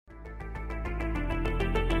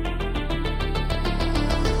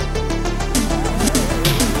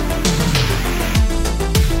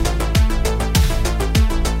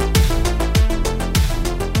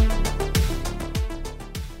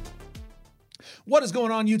What is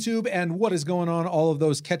going on, YouTube? And what is going on, all of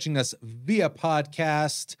those catching us via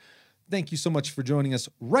podcast? Thank you so much for joining us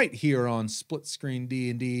right here on Split Screen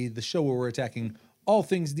D&D, the show where we're attacking all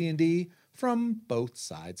things D&D from both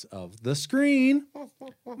sides of the screen.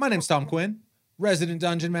 My name's Tom Quinn, resident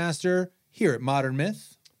dungeon master here at Modern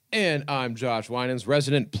Myth. And I'm Josh Winans,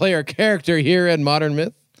 resident player character here at Modern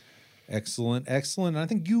Myth. Excellent, excellent. And I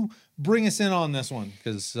think you bring us in on this one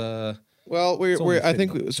because well,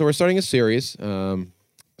 we're starting a series.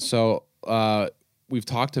 We've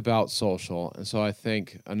talked about social, and so I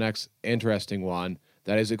think a next interesting one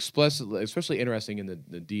that is especially interesting in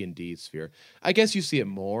the D&D sphere. I guess you see it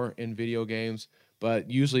more in video games, but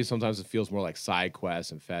usually sometimes it feels more like side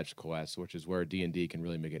quests and fetch quests, which is where D&D can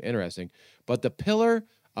really make it interesting. But the pillar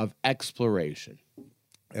of exploration.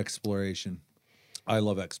 Exploration. I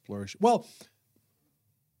love exploration. Well,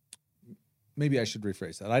 maybe I should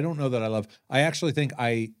rephrase that. I don't know that I actually think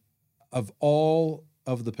of all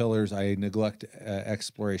of the pillars, I neglect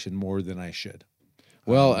exploration more than I should.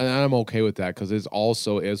 Well, and I'm okay with that because it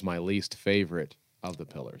also is my least favorite of the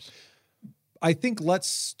pillars. I think let's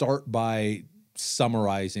start by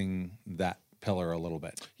summarizing that pillar a little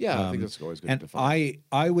bit. Yeah, I think that's always good to and define.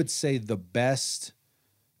 I would say the best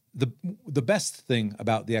thing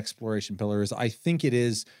about the exploration pillar is I think it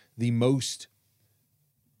is the most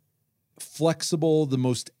flexible, the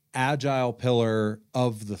most agile pillar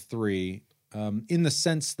of the three, in the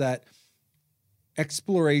sense that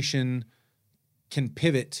exploration can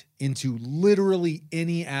pivot into literally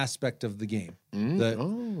any aspect of the game.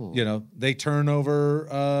 They turn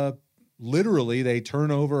over, literally they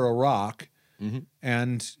turn over a rock,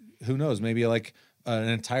 and who knows, maybe like an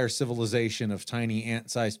entire civilization of tiny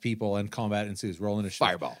ant-sized people, and combat ensues. Roll initiative.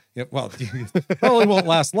 Fireball. Yep. Well, probably won't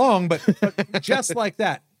last long, but just like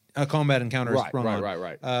that, a combat encounter is sprung on.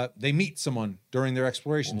 Right. They meet someone during their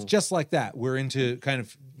explorations, just like that. We're into kind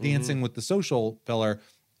of dancing with the social pillar.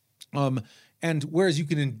 And whereas you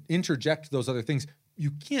can interject those other things,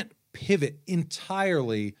 you can't pivot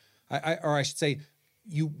entirely, or I should say,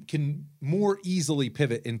 you can more easily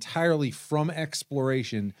pivot entirely from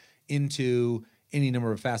exploration into any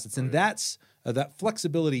number of facets. And that's that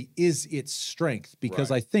flexibility is its strength,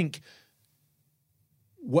 because I think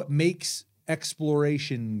what makes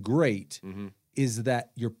exploration great is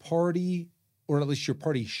that your party, or at least your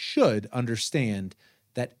party should understand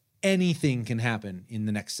that anything can happen in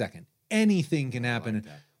the next second. Anything can happen. Like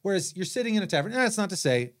whereas you're sitting in a tavern, that's not to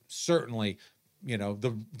say, certainly,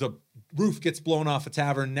 the roof gets blown off a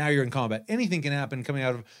tavern, now you're in combat. Anything can happen coming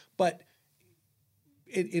out of, but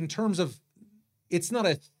in terms of, it's not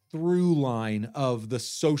a through line of the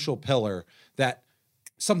social pillar that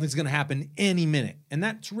something's going to happen any minute. And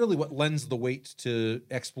that's really what lends the weight to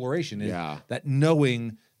exploration, is that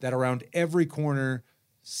knowing that around every corner,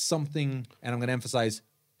 something, and I'm going to emphasize,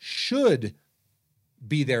 should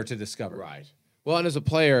be there to discover. Right. Well, and as a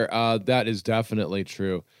player, that is definitely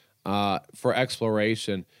true for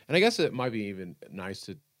exploration. And I guess it might be even nice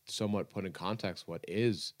to somewhat put in context what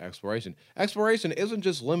is exploration. Exploration isn't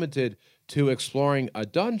just limited to exploring a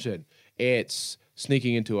dungeon. It's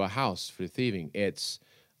sneaking into a house for thieving. It's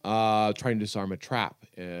trying to disarm a trap.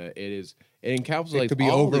 It encapsulates. It could be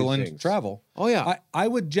all overland travel. Oh yeah. I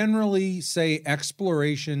would generally say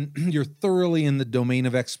exploration. You're thoroughly in the domain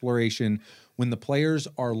of exploration when the players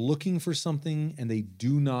are looking for something and they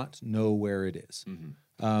do not know where it is.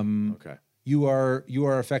 Okay. You are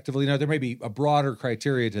effectively, there may be a broader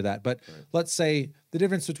criteria to that, but let's say the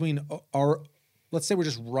difference between let's say we're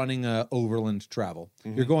just running a overland travel.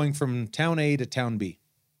 You're going from town A to town B.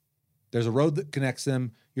 There's a road that connects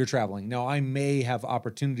them. You're traveling. Now, I may have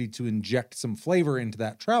opportunity to inject some flavor into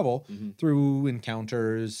that travel through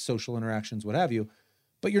encounters, social interactions, what have you,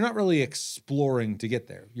 but you're not really exploring to get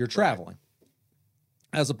there. You're traveling.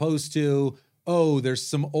 As opposed to, there's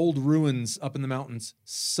some old ruins up in the mountains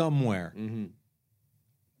somewhere.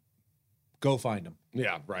 Go find them.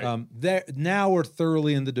 Yeah, right. Now we're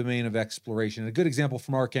thoroughly in the domain of exploration. A good example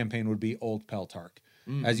from our campaign would be Old Peltark.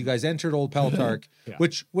 As you guys entered Old Peltark,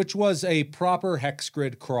 which was a proper hex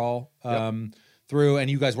grid crawl through, and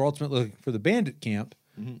you guys were ultimately looking for the bandit camp,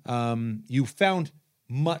 you found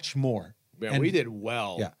much more. Man, we did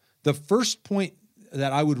well. Yeah. The first point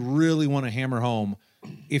that I would really want to hammer home,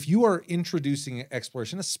 if you are introducing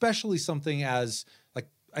exploration, especially something as, like,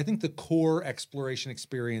 I think the core exploration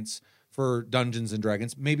experience for Dungeons and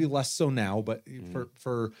Dragons, maybe less so now, but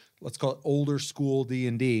for let's call it older school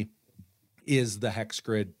D&D, is the hex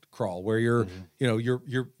grid crawl, where you're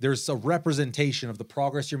there's a representation of the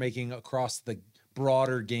progress you're making across the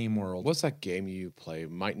broader game world. What's that game you play?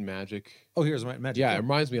 Might and Magic? Oh, here's my magic. Yeah, it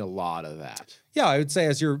reminds me a lot of that. Yeah, I would say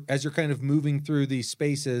as you're kind of moving through these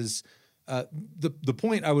spaces, the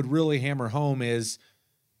point I would really hammer home is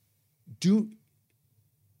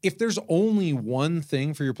if there's only one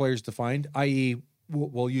thing for your players to find, i.e.,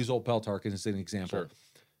 we'll use Old Peltark as an example.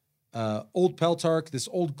 Sure. Old Peltark, this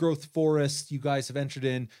old growth forest you guys have entered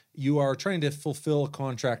in, you are trying to fulfill a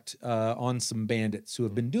contract on some bandits who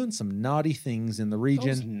have been doing some naughty things in the region.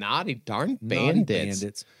 Those naughty darn Naughty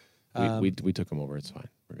bandits. We took them over. It's fine.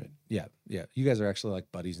 We're good. Yeah. You guys are actually like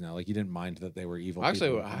buddies now. Like you didn't mind that they were evil.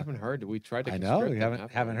 Actually, people. I haven't heard. We tried to. I know. We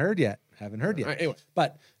haven't heard yet. Haven't heard yet. All right, anyway.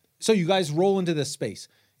 But so you guys roll into this space.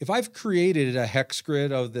 If I've created a hex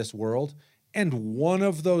grid of this world, and one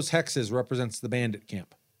of those hexes represents the bandit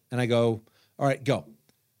camp, and I go, all right, go.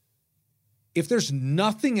 If there's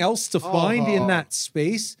nothing else to find in that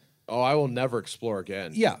space, I will never explore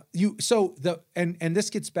again. yeah, and this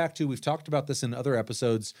gets back to, we've talked about this in other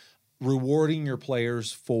episodes, rewarding your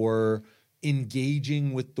players for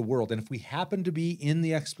engaging with the world. And if we happen to be in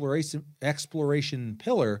the exploration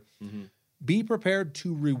pillar, be prepared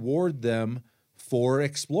to reward them for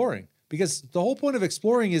exploring. Because the whole point of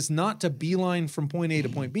exploring is not to beeline from point A to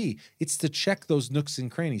point B. It's to check those nooks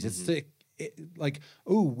and crannies. It's to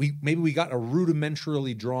maybe we got a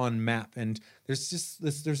rudimentarily drawn map, and there's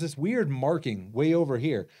this weird marking way over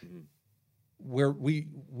here where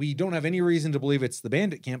we don't have any reason to believe it's the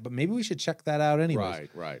bandit camp, but maybe we should check that out anyways.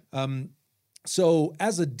 Right. So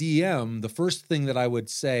as a DM, the first thing that I would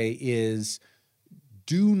say is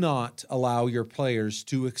do not allow your players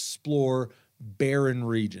to explore barren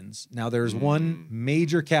regions. Now, there's one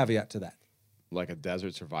major caveat to that. Like a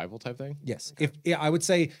desert survival type thing? Yes. Okay. I would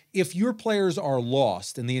say if your players are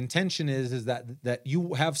lost and the intention is that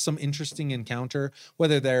you have some interesting encounter,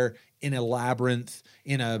 whether they're in a labyrinth,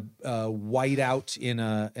 in a whiteout, in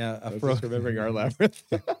remembering our labyrinth,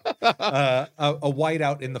 a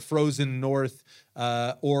whiteout in the frozen north,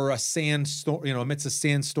 or a sandstorm, amidst a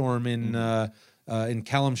sandstorm in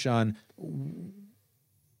Kalimshan.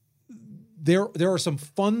 There are some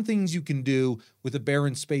fun things you can do with a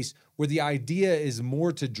barren space where the idea is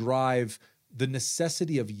more to drive the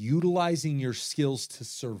necessity of utilizing your skills to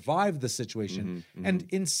survive the situation. And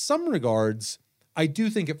in some regards, I do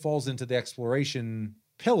think it falls into the exploration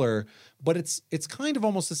pillar, but it's kind of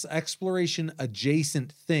almost this exploration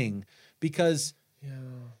adjacent thing because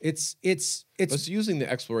it's using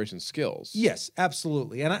the exploration skills. Yes,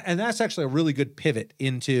 absolutely. And that's actually a really good pivot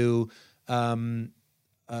into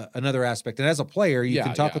another aspect. And as a player, you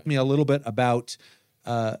can talk with me a little bit about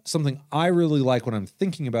something I really like when I'm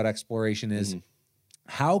thinking about exploration is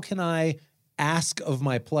how can I ask of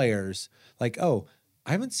my players, like, oh,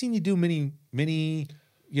 I haven't seen you do many,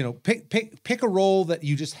 pick a role that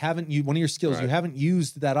you just haven't used, one of your skills you haven't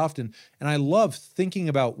used that often. And I love thinking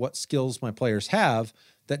about what skills my players have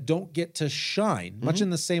that don't get to shine, much in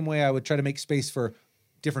the same way I would try to make space for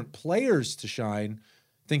different players to shine,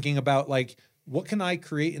 thinking about like, what can I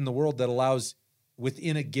create in the world that allows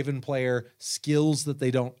within a given player skills that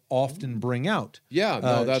they don't often bring out?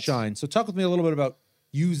 That's shine. So talk with me a little bit about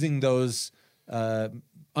using those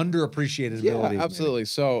underappreciated abilities. Yeah, absolutely. Maybe.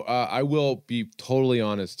 So I will be totally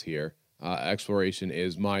honest here. Exploration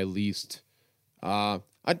is my least. Not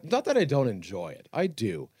that I don't enjoy it. I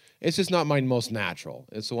do. It's just not my most natural.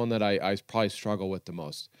 It's the one that I probably struggle with the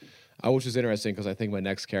most. Which is interesting because I think my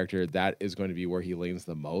next character, that is going to be where he leans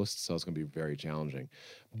the most. So it's going to be very challenging.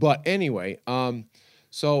 But anyway,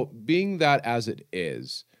 so being that as it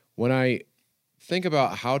is, when I think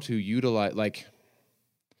about how to utilize, like,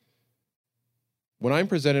 when I'm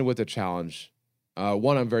presented with a challenge,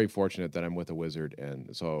 one, I'm very fortunate that I'm with a wizard,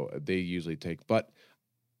 and so they usually take, but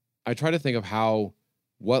I try to think of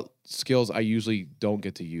what skills I usually don't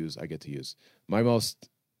get to use, I get to use.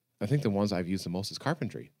 I think the ones I've used the most is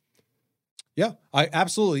carpentry. Yeah, I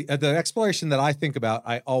absolutely. The exploration that I think about,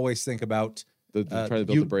 I always think about trying to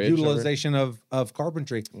build the bridge, utilization of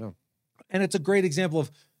carpentry. Yeah. And it's a great example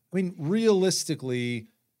of, realistically,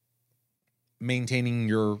 maintaining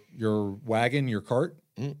your wagon, your cart,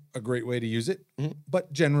 a great way to use it.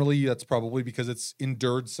 But generally, that's probably because it's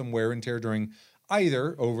endured some wear and tear during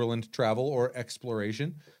either overland travel or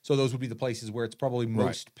exploration. So those would be the places where it's probably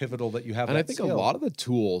most pivotal that you have. And that I think skill. a lot of the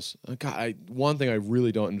tools. One thing I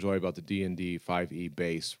really don't enjoy about the D&D 5e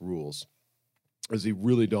base rules is they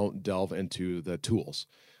really don't delve into the tools.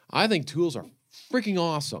 I think tools are freaking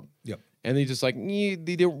awesome. Yep. And they just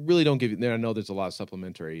really don't give you. I know there's a lot of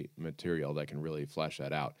supplementary material that can really flesh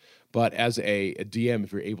that out. But as a DM,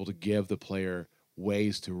 if you're able to give the player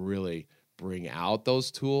ways to really bring out those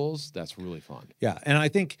tools, that's really fun. Yeah, and I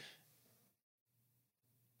think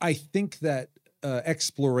I think that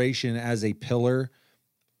exploration as a pillar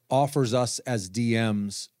offers us as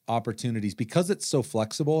DMs opportunities because it's so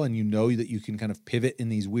flexible, and you know that you can kind of pivot in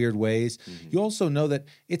these weird ways. You also know that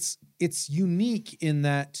it's unique in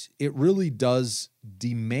that it really does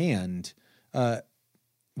demand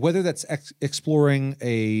whether that's exploring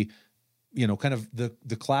a kind of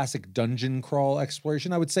the classic dungeon crawl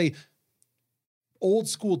exploration. I would say old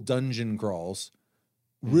school dungeon crawls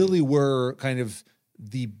really were kind of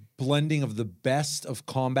the blending of the best of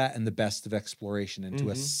combat and the best of exploration into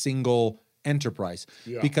a single enterprise,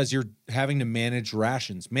 because you're having to manage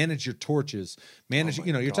rations, manage your torches, manage,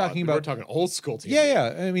 you're talking about, we're talking old school team.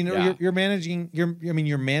 Yeah. I mean, you're managing,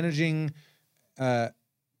 you're managing what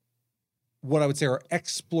I would say are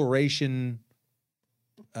exploration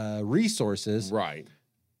resources. Right.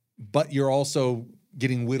 But you're also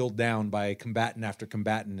getting whittled down by combatant after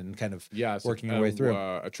combatant and kind of working your way through.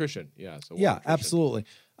 Attrition. Yeah. So yeah, attrition. Absolutely.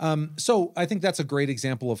 So I think that's a great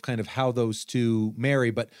example of kind of how those two marry.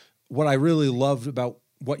 But what I really loved about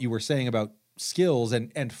what you were saying about skills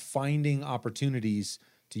and finding opportunities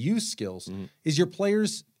to use skills is your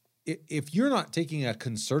players, if you're not taking a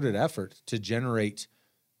concerted effort to generate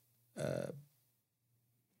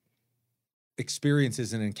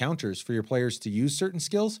experiences and encounters for your players to use certain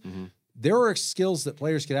skills, there are skills that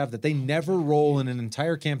players could have that they never roll in an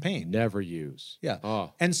entire campaign. Never use. Yeah.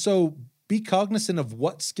 Oh. And so be cognizant of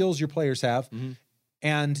what skills your players have.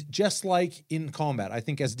 And just like in combat, I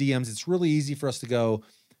think as DMs, it's really easy for us to go,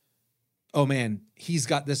 oh man, he's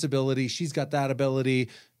got this ability, she's got that ability.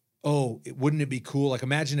 Oh, wouldn't it be cool? Like,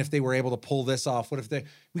 imagine if they were able to pull this off. What if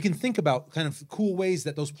we can think about kind of cool ways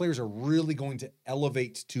that those players are really going to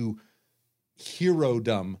elevate to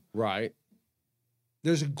hero-dom. Right.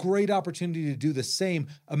 There's a great opportunity to do the same.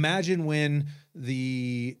 Imagine when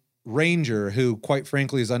the Ranger, who quite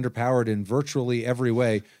frankly is underpowered in virtually every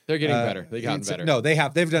way. They're getting better. They've gotten better. No, they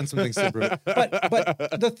have. They've done some things to improve it.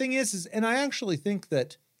 But the thing is, and I actually think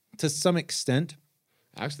that to some extent,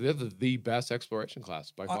 actually, they're the best exploration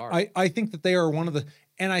class by far. I think that they are one of the,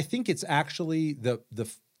 and I think it's actually the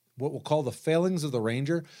what we'll call the failings of the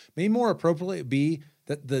Ranger may more appropriately be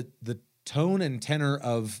that the tone and tenor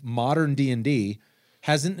of modern D&D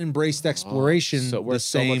hasn't embraced exploration. So we're the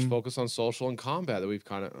same. so much focused on social and combat that we've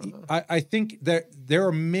kind of. I think there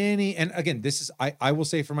are many, and again, this is I will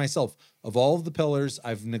say for myself, of all of the pillars,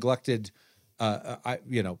 I've neglected.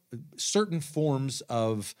 Certain forms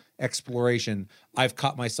of exploration, I've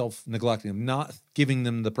caught myself neglecting them, not giving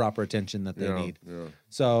them the proper attention that they need. Yeah.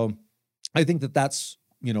 So, I think that that's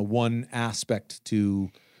one aspect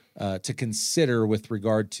to consider with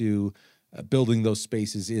regard to building those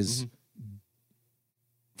spaces is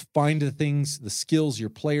find the skills your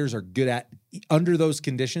players are good at under those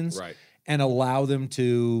conditions, right, and allow them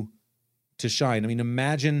to shine. I mean,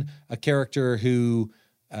 imagine a character who.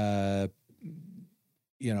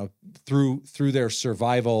 Through their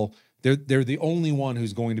survival, they're the only one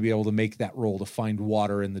who's going to be able to make that roll to find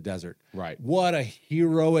water in the desert. Right. What a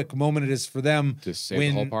heroic moment it is for them to save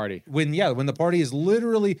the whole party. When the party is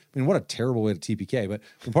literally, I mean, what a terrible way to TPK, but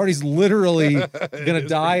the party's literally going to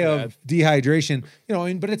die of dehydration.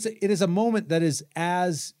 But it is a moment that is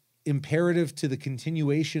as imperative to the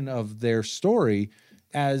continuation of their story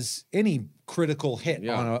as any critical hit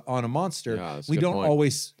on a monster. Yeah, we don't point.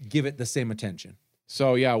 always give it the same attention.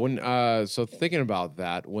 So so thinking about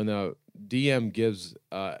that, when a DM gives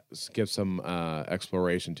some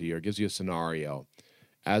exploration to you or gives you a scenario,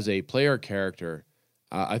 as a player character,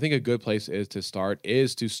 I think a good place is to start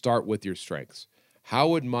with your strengths. How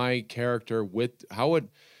would my character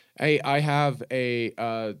I have a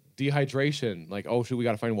dehydration, like, oh shoot, we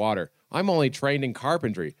got to find water. I'm only trained in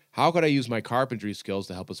carpentry. How could I use my carpentry skills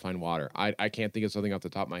to help us find water? I can't think of something off the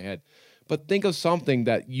top of my head, but think of something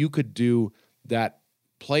that you could do that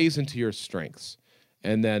plays into your strengths,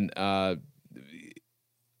 and then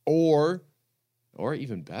or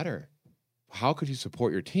even better, how could you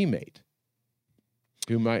support your teammate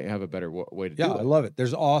who might have a better way to do it? Yeah, I love it.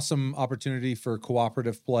 There's awesome opportunity for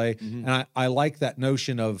cooperative play, and I like that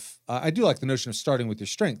notion of I do like the notion of starting with your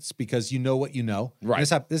strengths, because you know what you know. Right.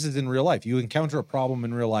 This is in real life. You encounter a problem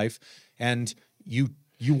in real life, and you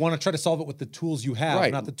want to try to solve it with the tools you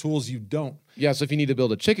have, not the tools you don't. Yeah. So if you need to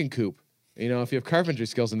build a chicken coop, if you have carpentry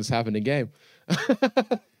skills and this happened in game,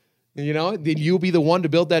 then you'll be the one to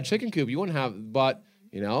build that chicken coop. You wouldn't have, but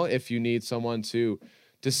if you need someone to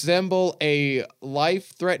disassemble a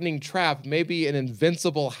life-threatening trap, maybe an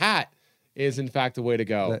invincible hat is in fact the way to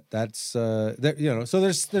go. So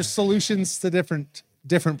there's solutions to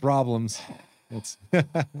different problems. It's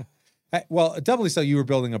Well, doubly so, you were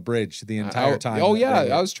building a bridge the entire time. Oh yeah,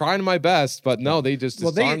 I was trying my best, but no, they just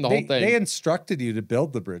disarmed the whole thing. They instructed you to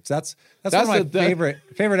build the bridge. That's one of my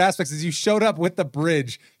favorite aspects. Is you showed up with the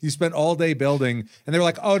bridge. You spent all day building, and they were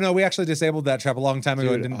like, "Oh no, we actually disabled that trap a long time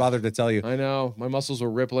ago and didn't bother to tell you." I know, my muscles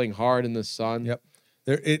were rippling hard in the sun. Yep.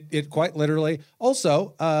 It quite literally.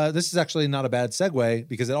 Also, this is actually not a bad segue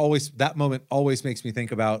because that moment always makes me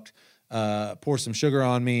think about Pour Some Sugar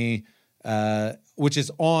on Me, which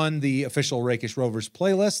is on the official Rakish Rovers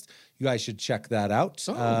playlist. You guys should check that out.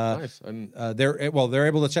 Oh, nice. They're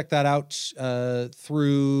able to check that out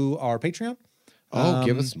through our Patreon.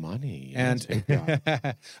 Give us money.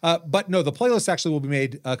 But no, the playlist actually will be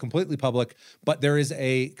made completely public. But there is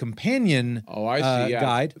a companion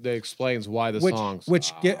guide that explains why the songs,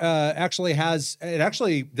 actually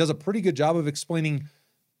does a pretty good job of explaining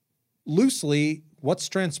loosely what's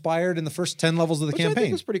transpired in the first 10 levels of the campaign. I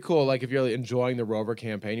think it's pretty cool. Like if you're enjoying the Rover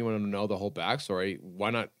campaign, you want to know the whole backstory.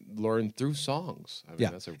 Why not learn through songs? I mean,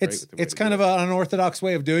 that's a great it's kind of an unorthodox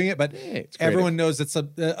way of doing it, but everyone knows it's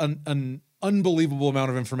an unbelievable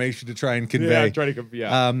amount of information to try and convey.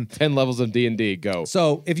 10 levels of D&D, go.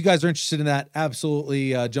 So if you guys are interested in that,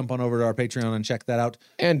 absolutely jump on over to our Patreon and check that out.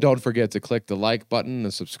 And don't forget to click the like button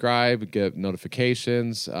and subscribe, get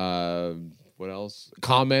notifications. What else?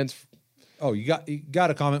 Comments. Oh, you got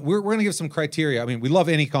a comment. We're going to give some criteria. I mean, we love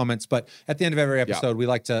any comments, but at the end of every episode, we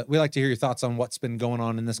like to hear your thoughts on what's been going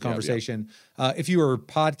on in this conversation. If you are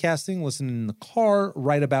podcasting, listening in the car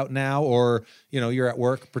right about now, or you're at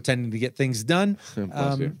work pretending to get things done,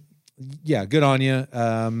 yeah, good on you.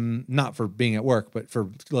 Not for being at work, but for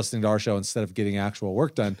listening to our show instead of getting actual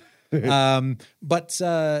work done.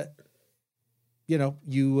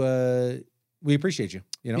 We appreciate you.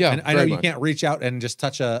 And I know you can't reach out and just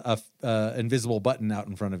touch a invisible button out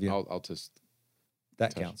in front of you. I'll just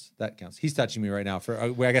counts. That counts. He's touching me right now.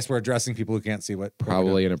 I guess we're addressing people who can't see what.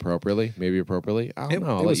 Probably inappropriately, maybe appropriately. I don't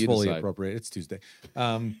know. It was fully appropriate. It's Tuesday.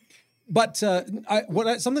 But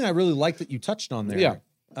something I really like that you touched on there.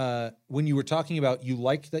 Yeah. When you were talking about you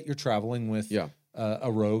like that you're traveling with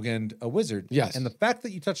a rogue and a wizard. Yes. And the fact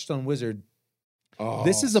that you touched on wizard.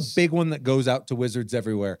 This is a big one that goes out to wizards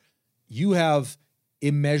everywhere. You have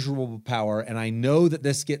immeasurable power, and I know that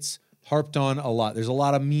this gets harped on a lot. There's a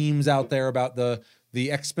lot of memes out there about the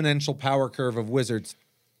exponential power curve of wizards.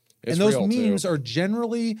 And those memes are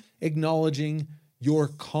generally acknowledging your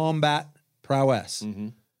combat prowess. Mm-hmm.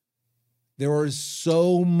 There is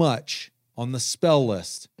so much on the spell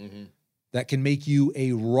list that can make you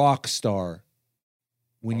a rock star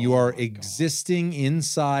when you are existing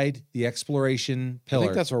inside the exploration pillar. I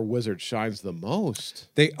think that's where wizard shines the most.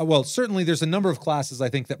 Certainly there's a number of classes I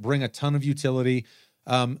think that bring a ton of utility,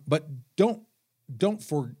 but don't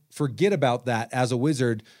forget about that as a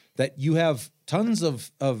wizard, that you have tons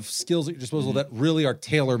of skills at your disposal that really are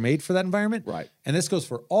tailor-made for that environment. Right. And this goes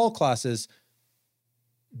for all classes.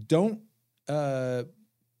 Don't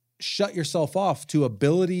shut yourself off to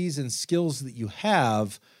abilities and skills that you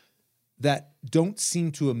have that don't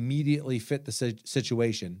seem to immediately fit the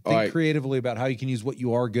situation. Think creatively about how you can use what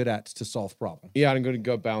you are good at to solve problems. Yeah, I'm going to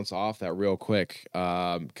go bounce off that real quick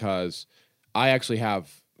because I actually have,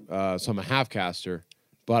 so I'm a half-caster,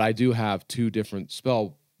 but I do have 2 different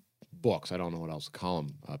spell books. I don't know what else to call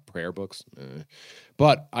them, prayer books.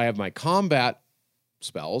 But I have my combat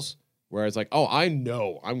spells, where it's like, oh, I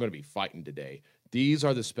know I'm going to be fighting today. These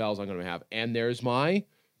are the spells I'm going to have. And there's my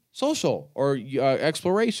social or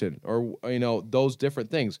exploration or those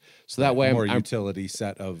different things, so that way I'm utility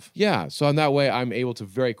set of so in that way I'm able to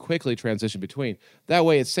very quickly transition between. That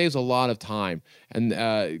way it saves a lot of time, and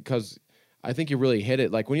because I think you really hit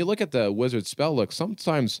it. Like when you look at the wizard spell look,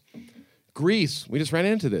 sometimes grease, we just ran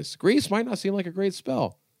into this, grease might not seem like a great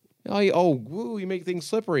spell. You make things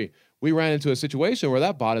slippery. We ran into a situation where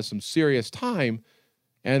that bought us some serious time,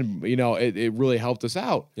 and it really helped us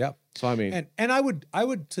out. Yep. So I mean, and I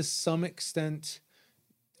would to some extent,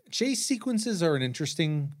 chase sequences are an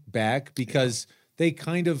interesting bag because they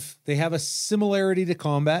have a similarity to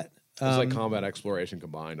combat. It's like combat exploration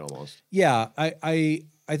combined almost. Yeah, I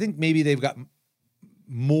think maybe they've got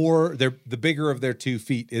more. The bigger of their 2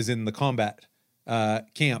 feet is in the combat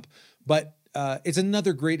camp, but it's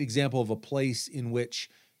another great example of a place in which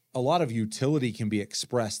a lot of utility can be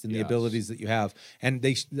expressed in the abilities that you have, and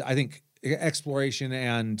I think exploration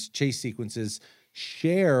and chase sequences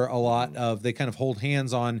share a lot of, they kind of hold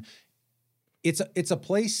hands on. It's a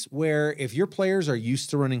place where if your players are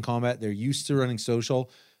used to running combat, they're used to running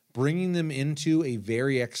social, bringing them into a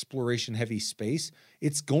very exploration heavy space,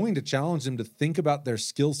 it's going to challenge them to think about their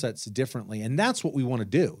skill sets differently. And that's what we want to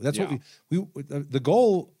do. That's what the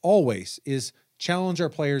goal always is challenge our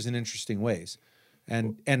players in interesting ways.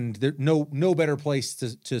 And there no better place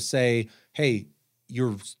to say, hey,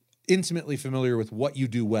 you're intimately familiar with what you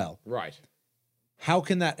do well. Right. How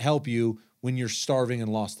can that help you when you're starving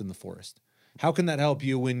and lost in the forest? How can that help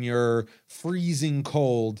you when you're freezing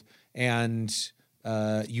cold and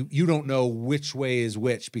you don't know which way is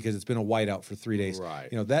which because it's been a whiteout for 3 days? Right.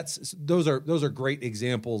 You know, those are great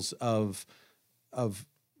examples of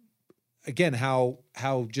again how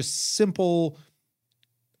just simple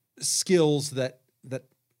skills that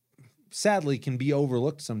sadly can be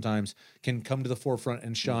overlooked sometimes can come to the forefront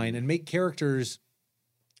and shine and make characters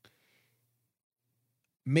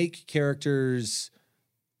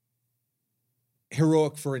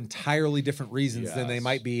heroic for entirely different reasons than they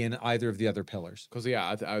might be in either of the other pillars. Because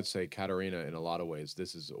I would say Katarina, in a lot of ways,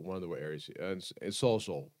 this is one of the areas. It's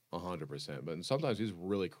social, 100%, but sometimes she's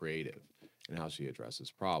really creative in how she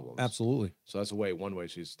addresses problems. Absolutely. So that's one way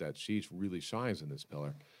she really shines in this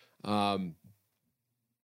pillar.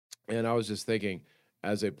 And I was just thinking,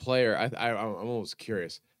 as a player, I'm almost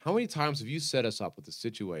curious. How many times have you set us up with a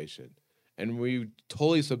situation and we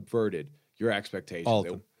totally subverted your expectations? All of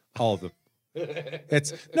them. All of them. And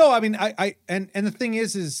the thing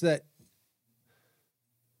is that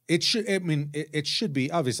it should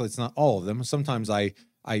be, obviously it's not all of them. Sometimes I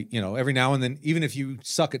every now and then, even if you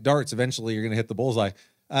suck at darts, eventually you're going to hit the bullseye.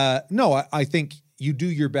 I think you do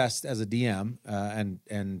your best as a DM,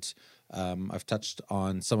 and I've touched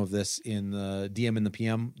on some of this in the DM and the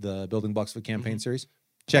PM, the Building Blocks of a Campaign series.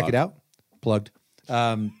 Check it out. Plugged.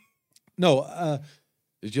 Did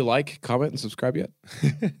you like, comment, and subscribe yet?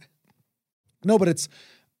 No, but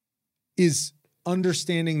is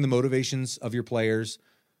understanding the motivations of your players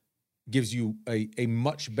gives you a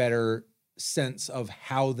much better sense of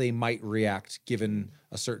how they might react given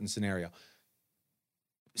a certain scenario.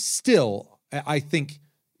 Still, I think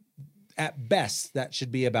at best that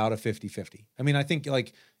should be about a 50-50. I mean, I think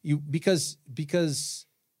because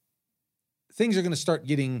things are going to start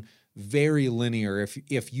getting very linear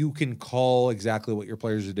if you can call exactly what your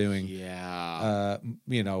players are doing. Yeah. And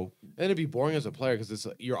it'd be boring as a player because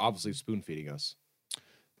you're obviously spoon feeding us.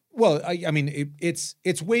 Well, I mean,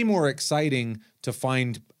 it's way more exciting to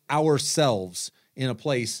find ourselves in a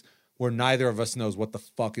place where neither of us knows what the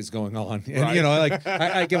fuck is going on. And, right.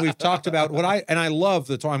 Again, we've talked about I love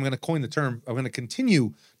the term. I'm going to coin the term. I'm going to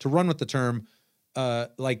continue to run with the term,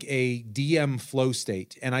 like a DM flow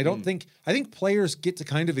state. And I think players get to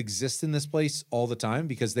kind of exist in this place all the time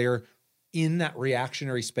because they're in that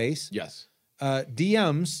reactionary space. Yes.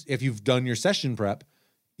 DMs, if you've done your session prep,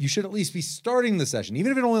 you should at least be starting the session,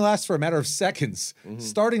 even if it only lasts for a matter of seconds,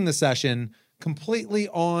 starting the session completely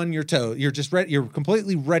on your toe. You're just ready. You're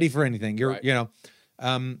completely ready for anything.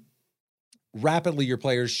 Rapidly your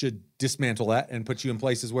players should dismantle that and put you in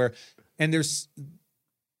places where, and there's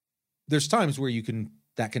times where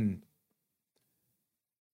that can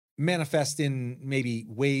manifest in maybe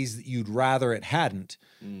ways that you'd rather it hadn't.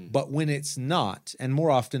 But when it's not, and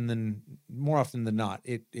more often than not,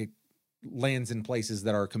 it lands in places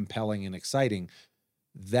that are compelling and exciting.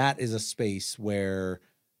 That is a space where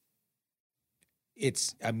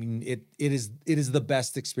it is the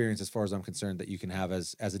best experience as far as I'm concerned that you can have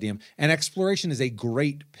as a DM. And exploration is a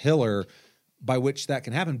great pillar by which that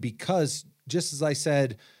can happen because just as I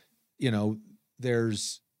said, you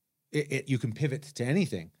can pivot to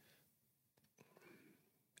anything.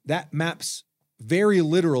 That maps very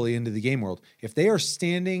literally into the game world. If they are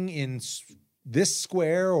standing in this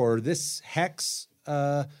square or this hex,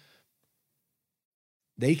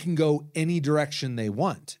 they can go any direction they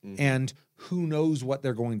want. And who knows what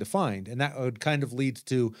they're going to find. And that would kind of lead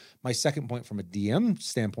to my second point from a DM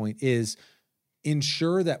standpoint is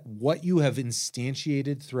ensure that what you have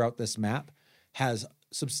instantiated throughout this map has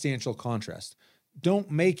substantial contrast. Don't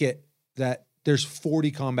make it that there's 40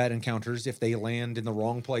 combat encounters if they land in the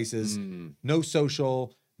wrong places. No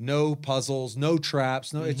social, no puzzles, no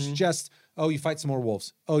traps. No, it's just, oh, you fight some more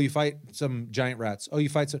wolves. Oh, you fight some giant rats. Oh, you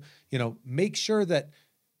fight some, make sure that,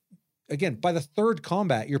 again, by the third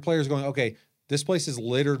combat, your player's going, okay, this place is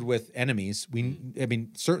littered with enemies.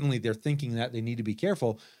 Certainly they're thinking that they need to be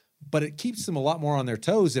careful, but it keeps them a lot more on their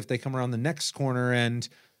toes if they come around the next corner and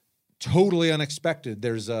totally unexpected.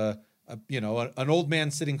 There's an old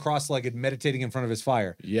man sitting cross-legged meditating in front of his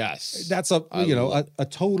fire. Yes. That's a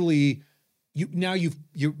totally,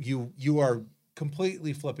 you are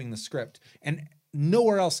completely flipping the script. And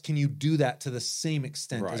nowhere else can you do that to the same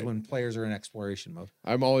extent as when players are in exploration mode.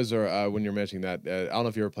 I'm always, when you're mentioning that, I don't know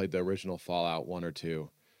if you ever played the original Fallout 1 or 2,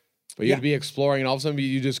 but you'd be exploring and all of a sudden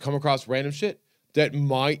you just come across random shit. that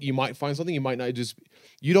you might find something, you might not,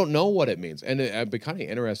 you don't know what it means. And it'd be kind of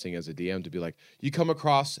interesting as a DM to be like, you come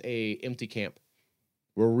across a empty camp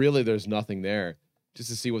where really there's nothing there, just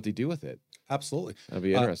to see what they do with it. Absolutely. That'd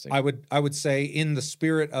be interesting. I would say, in the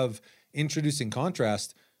spirit of introducing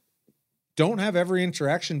contrast, don't have every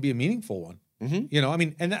interaction be a meaningful one. You know, I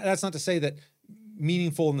mean, and that's not to say that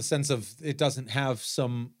meaningful in the sense of it doesn't have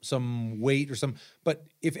some weight or some, but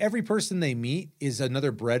if every person they meet is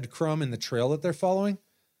another breadcrumb in the trail that they're following,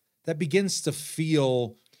 that begins to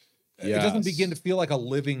feel, it doesn't begin to feel like a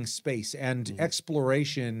living space. And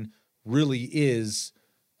exploration really is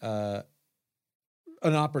an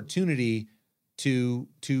opportunity to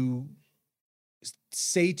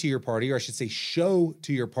say to your party, or I should say show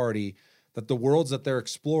to your party, that the worlds that they're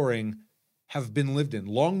exploring have been lived in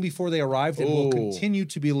long before they arrived and will continue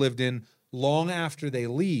to be lived in long after they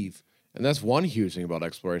leave. And that's one huge thing about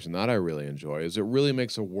exploration that I really enjoy, is it really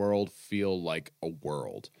makes a world feel like a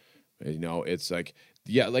world. You know, it's like,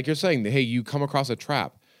 yeah, like you're saying, hey, you come across a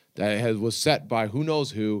trap that was set by who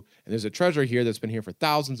knows who, and there's a treasure here that's been here for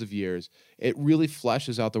thousands of years. It really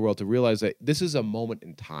fleshes out the world to realize that this is a moment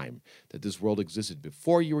in time, that this world existed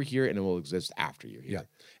before you were here and it will exist after you're here. Yeah.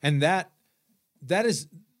 And that is,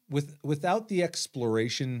 without the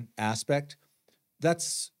exploration aspect,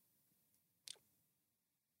 that's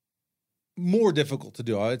more difficult to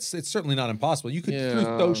do. It's certainly not impossible. You could through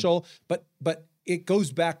social, but it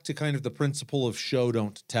goes back to kind of the principle of show,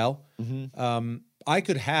 don't tell. I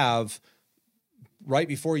could have, right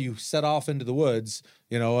before you set off into the woods,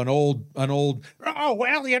 you know, an old, oh,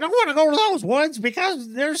 well, you don't want to go to those woods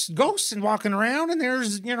because there's ghosts walking around and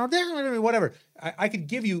there's, you know, whatever. I could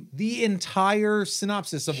give you the entire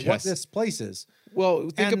synopsis of what this place is. Well,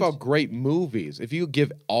 think about great movies. If you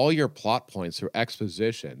give all your plot points through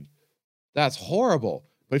exposition, that's horrible.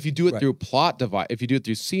 But if you do it through plot device, if you do it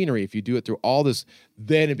through scenery, if you do it through all this,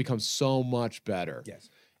 then it becomes so much better. Yes.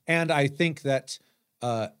 And I think that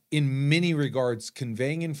in many regards,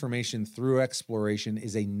 conveying information through exploration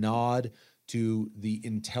is a nod to the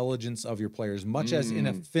intelligence of your players, much as in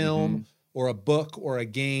a film or a book or a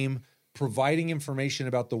game, providing information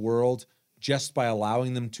about the world just by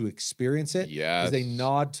allowing them to experience it is a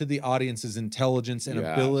nod to the audience's intelligence and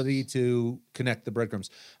ability to connect the breadcrumbs.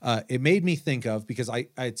 It made me think of, because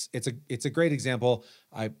it's a great example.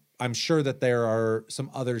 I'm sure that there are some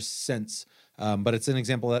others since, but it's an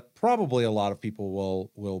example that probably a lot of people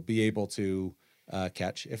will be able to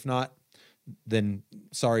catch. If not, then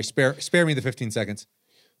sorry, spare me the 15 seconds.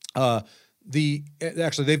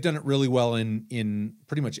 Actually, they've done it really well in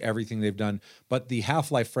pretty much everything they've done. But the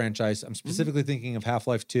Half-Life franchise, I'm specifically thinking of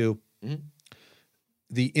Half-Life 2.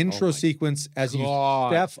 The intro sequence as you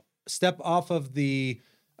step off of the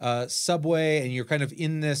subway and you're kind of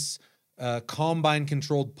in this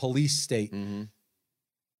Combine-controlled police state.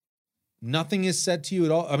 Nothing is said to you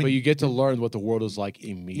at all. I mean, but you get to learn what the world is like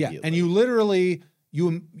immediately. Yeah, and you literally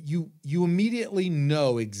you immediately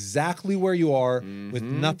know exactly where you are with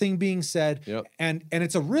nothing being said. And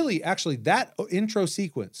it's a really, actually, that intro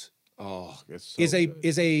sequence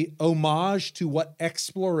is a homage to what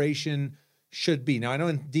exploration should be. Now, I know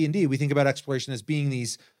in D&D we think about exploration as being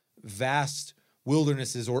these vast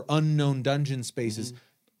wildernesses or unknown dungeon spaces.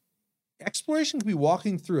 Exploration can be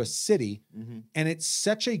walking through a city and it's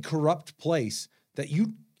such a corrupt place that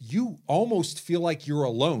you almost feel like you're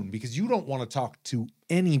alone because you don't want to talk to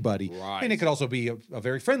anybody. And it could also be a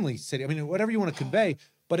very friendly city. I mean, whatever you want to convey,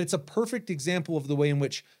 but it's a perfect example of the way in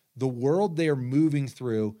which the world they are moving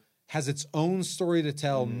through has its own story to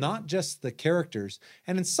tell, not just the characters.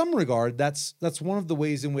 And in some regard, that's one of the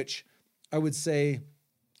ways in which I would say,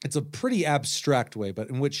 it's a pretty abstract way, but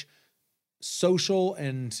in which social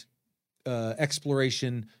and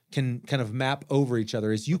exploration can kind of map over each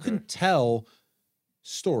other, is you can tell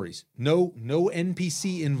stories, no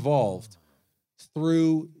NPC involved,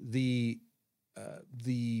 through the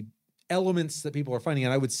elements that people are finding.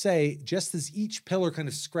 And I would say, just as each pillar kind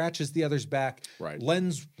of scratches the other's back,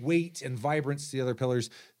 lends weight and vibrance to the other pillars,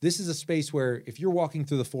 this is a space where if you're walking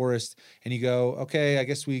through the forest and you go, okay, I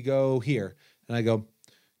guess we go here. And I go,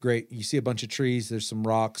 great. You see a bunch of trees. There's some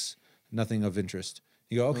rocks, nothing of interest.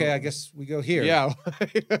 You go, okay, I guess we go here. Yeah.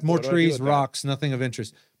 More trees, rocks, nothing of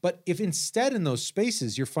interest. But if instead in those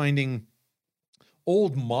spaces you're finding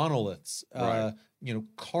old monoliths,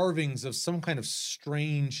 carvings of some kind of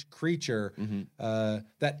strange creature,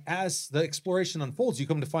 that as the exploration unfolds, you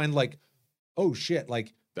come to find like, oh shit,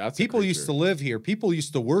 like people used to live here. People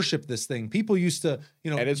used to worship this thing. People used to,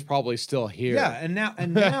 and it's probably still here. Yeah, and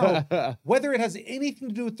now, whether it has anything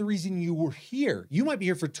to do with the reason you were here, you might be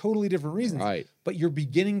here for totally different reasons. Right. But we're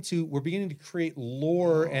beginning to create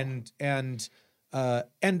lore and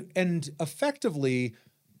And effectively,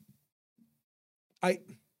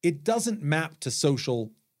 it doesn't map to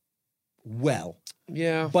social well.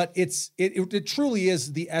 Yeah. But it truly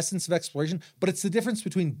is the essence of exploration, but it's the difference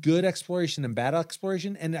between good exploration and bad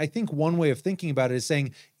exploration. And I think one way of thinking about it is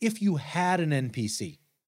saying, if you had an NPC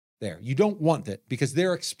there, you don't want it because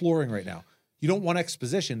they're exploring right now. You don't want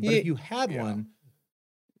exposition, but if you had one,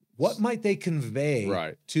 what might they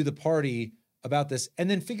convey to the party about this? And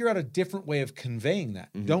then figure out a different way of conveying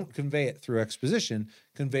that. Don't convey it through exposition,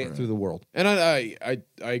 convey it through the world. And I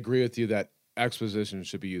agree with you that exposition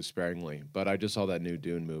should be used sparingly, but I just saw that new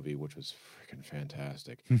Dune movie, which was freaking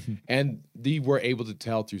fantastic. And they were able to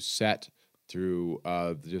tell through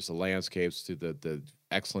just the landscapes, through the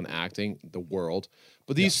excellent acting, the world,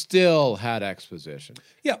 but these still had exposition.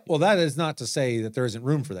 Yeah, well, that is not to say that there isn't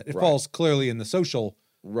room for that. It falls clearly in the social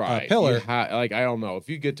pillar. I don't know, if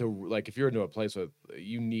you get to, if you're into a place where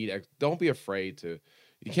you need, don't be afraid to.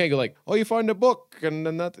 You can't go like, oh, you find a book and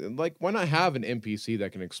then that, why not have an NPC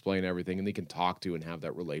that can explain everything and they can talk to and have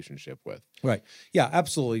that relationship with? Right. Yeah,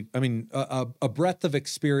 absolutely. I mean, a breadth of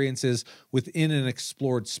experiences within an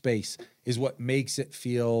explored space is what makes it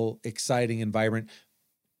feel exciting and vibrant.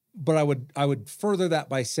 But I would further that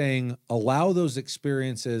by saying, allow those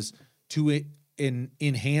experiences to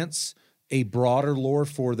enhance a broader lore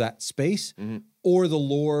for that space, or the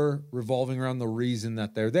lore revolving around the reason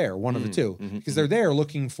that they're there. One of the two, because they're there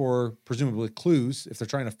looking for presumably clues if they're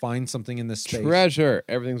trying to find something in this space. Treasure.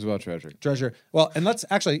 Everything's about treasure. Treasure. Well, and let's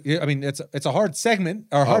actually. I mean, it's a hard segment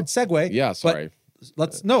or hard segue. Yeah, sorry.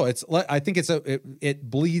 I think it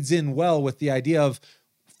bleeds in well with the idea of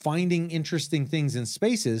finding interesting things in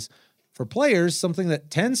spaces. For players, something that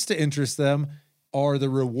tends to interest them are the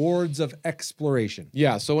rewards of exploration.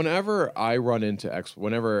 Yeah, so whenever I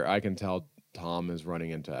can tell Tom is running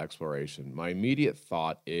into exploration, my immediate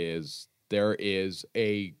thought is there is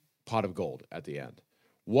a pot of gold at the end.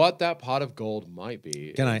 What that pot of gold might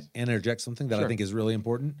be. Can I interject something that I think is really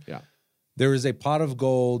important? Yeah. There is a pot of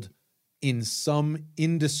gold in some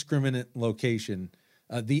indiscriminate location.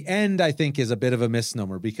 The end, I think, is a bit of a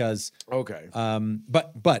misnomer because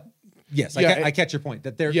but yes, I catch your point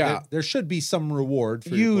that there should be some reward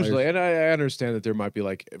for usually, and I understand that there might be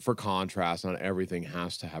for contrast, not everything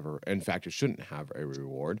has to have in fact, it shouldn't have a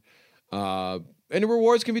reward, and the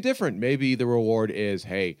rewards can be different. Maybe the reward is,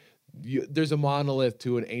 hey, there's a monolith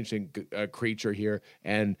to an ancient creature here,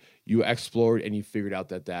 and you explored and you figured out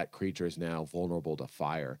that creature is now vulnerable to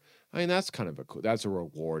fire. I mean, that's kind of that's a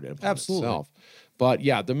reward in itself. But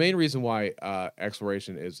yeah, the main reason why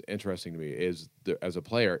exploration is interesting to me is as a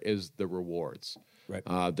player is the rewards. Right.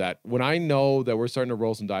 That when I know that we're starting to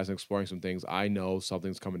roll some dice and exploring some things, I know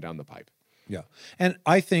something's coming down the pipe. Yeah, and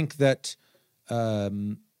I think that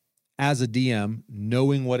as a DM,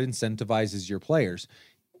 knowing what incentivizes your players.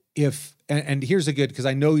 And here's a good, because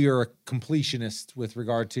I know you're a completionist with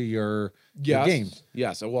regard to your games.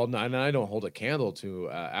 Yes. Well, and I don't hold a candle to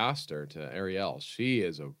Aster, to Ariel. She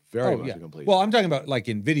is a very much a completionist. Well, I'm talking about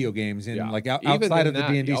in video games, outside of the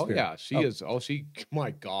D&D sphere. Yeah, she is. Oh,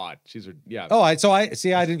 my God, she's her. Yeah. Oh, I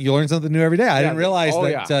didn't. You learn something new every day. I didn't realize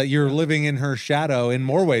that you're living in her shadow in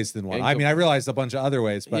more ways than one. I mean, I realized a bunch of other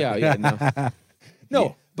ways, but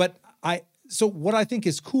no. But so what I think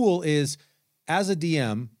is cool is, as a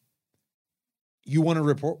DM, you want to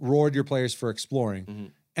reward your players for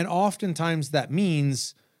exploring. And oftentimes that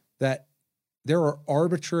means that there are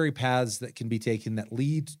arbitrary paths that can be taken that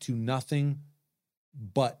lead to nothing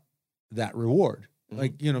but that reward.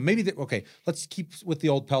 Maybe let's keep with the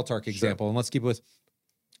old Peltark example, and let's keep with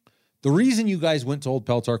the reason you guys went to old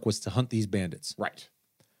Peltark was to hunt these bandits. Right.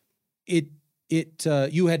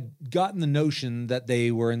 You had gotten the notion that they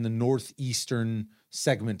were in the northeastern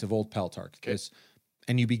segment of old Peltark. Okay.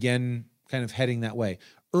 And you began kind of heading that way.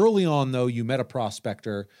 Early on, though, you met a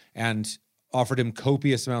prospector and offered him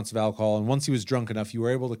copious amounts of alcohol. And once he was drunk enough, you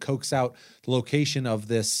were able to coax out the location of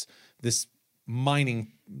this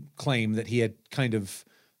mining claim that he had kind of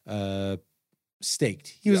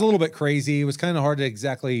staked. He was a little bit crazy. It was kind of hard to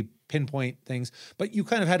exactly pinpoint things, but you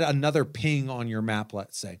kind of had another ping on your map,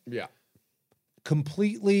 let's say. Yeah.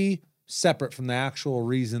 Completely separate from the actual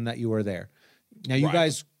reason that you were there. Now, you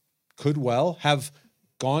guys could well have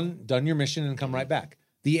done your mission and come right back.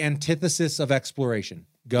 The antithesis of exploration.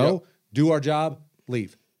 Go, do our job,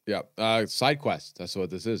 leave. Yeah. Side quest. That's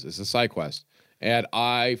what this is. It's a side quest. And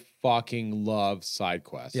I fucking love side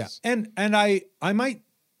quests. Yeah. And I might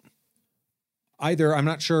either, I'm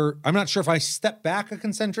not sure if I step back a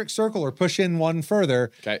concentric circle or push in one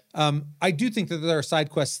further. Okay. I do think that there are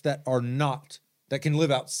side quests that can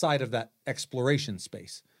live outside of that exploration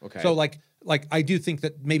space. Okay. So like I do think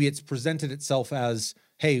that maybe it's presented itself as,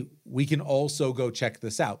 hey, we can also go check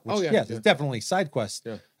this out. Which, yes, it's definitely side quest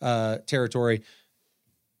territory.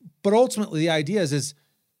 But ultimately, the idea is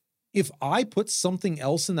if I put something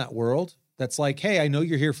else in that world that's like, hey, I know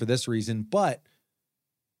you're here for this reason, but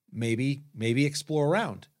maybe explore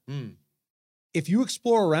around. If you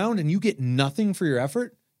explore around and you get nothing for your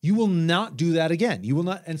effort, you will not do that again. You will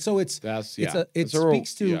not. And so it speaks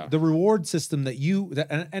to the reward system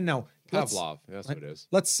that and now Pavlov, that's what it is.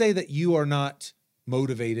 Let's say that you are not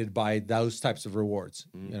motivated by those types of rewards,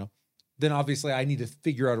 then obviously I need to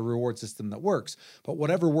figure out a reward system that works. But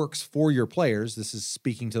whatever works for your players, this is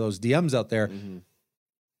speaking to those DMs out there,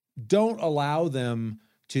 don't allow them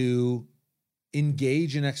to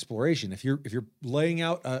engage in exploration. If you're laying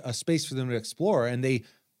out a space for them to explore and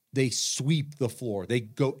they sweep the floor, they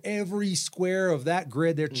go every square of that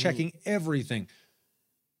grid, they're checking everything.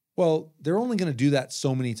 Well, they're only going to do that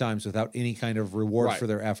so many times without any kind of reward for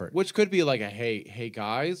their effort. Which could be like a, hey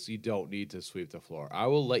guys, you don't need to sweep the floor. I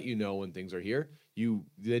will let you know when things are here. You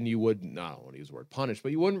would not want to use the word punish,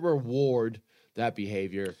 but you wouldn't reward that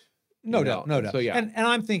behavior. No doubt. So yeah. And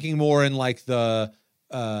I'm thinking more in like the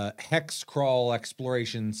hex crawl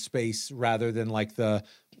exploration space rather than like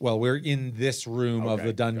we're in this room of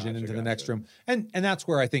the dungeon into the next room. And that's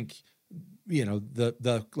where I think,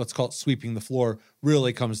 the let's call it sweeping the floor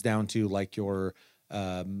really comes down to like your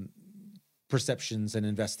perceptions and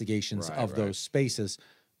investigations of those spaces.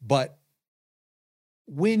 But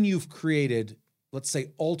when you've created, let's say,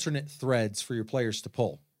 alternate threads for your players to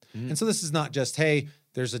pull. And so this is not just, hey,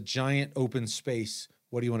 there's a giant open space.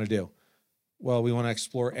 What do you want to do? Well, we want to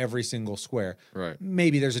explore every single square. Right.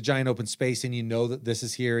 Maybe there's a giant open space and you know that this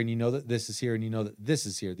is here and you know that this is here and you know that this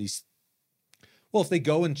is here. Well, if they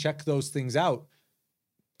go and check those things out,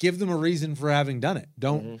 give them a reason for having done it.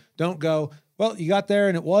 Don't go, well, you got there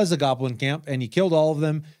and it was a goblin camp and you killed all of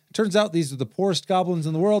them. It turns out these are the poorest goblins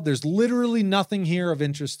in the world. There's literally nothing here of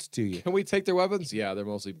interest to you. Can we take their weapons? Yeah, they're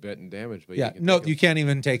mostly bit and damaged. But you can't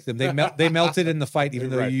even take them. They melted in the fight, even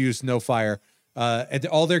though you used no fire. And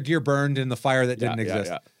all their gear burned in the fire that didn't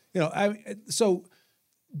exist. So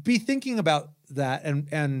be thinking about that,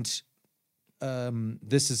 and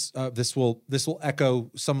this will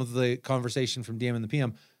echo some of the conversation from DM and the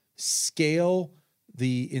PM. Scale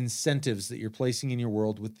the incentives that you're placing in your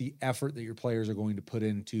world with the effort that your players are going to put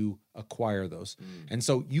in to acquire those. And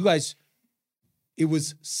so you guys, it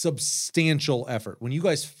was substantial effort when you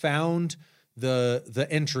guys found the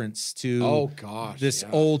entrance to this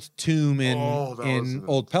old tomb in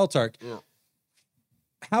Old Peltark.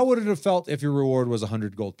 How would it have felt if your reward was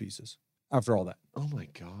 100 gold pieces after all that? Oh my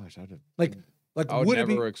gosh, would it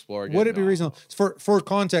be reasonable? For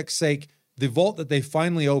context's sake, the vault that they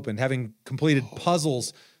finally opened, having completed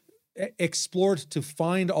puzzles, explored to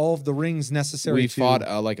find all of the rings necessary. We fought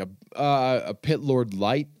a pit lord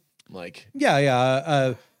light,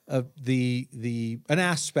 an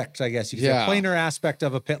aspect, I guess you could say, a planar aspect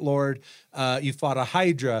of a pit lord. You fought a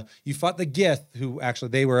hydra. You fought the Gith, who actually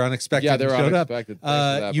they were unexpected. Yeah, they were showed unexpected.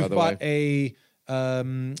 Up. You fought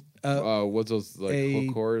what's those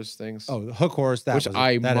hook horrors things? Oh, the hook horrors. Which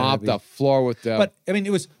I mopped the floor with them. But I mean,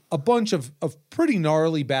 it was a bunch of pretty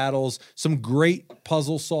gnarly battles, some great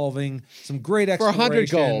puzzle solving, some great exploration. For 100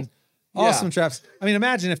 gold. Awesome traps. I mean,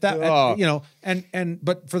 imagine if that,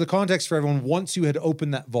 but for the context for everyone, once you had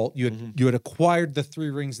opened that vault, you had acquired the 3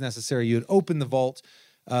 rings necessary, you had opened the vault,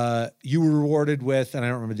 you were rewarded with, and I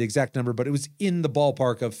don't remember the exact number, but it was in the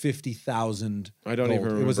ballpark of 50,000. I don't even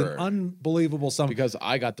remember. It was an unbelievable sum. Because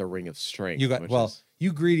I got the Ring of Strength.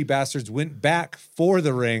 You greedy bastards went back for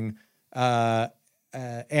the ring,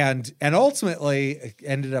 and ultimately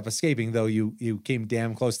ended up escaping, though you came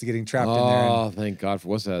damn close to getting trapped in there. Oh, thank God.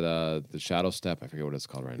 What's that? The Shadow Step? I forget what it's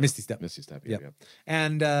called right now. Misty Step. Yep.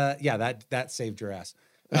 And that saved your ass.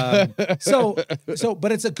 But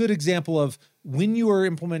it's a good example of when you are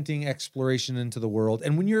implementing exploration into the world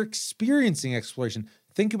and when you're experiencing exploration,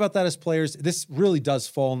 think about that as players. This really does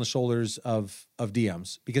fall on the shoulders of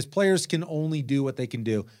DMs, because players can only do what they can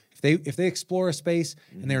do. If they explore a space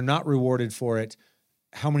and they're not rewarded for it,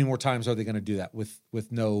 how many more times are they going to do that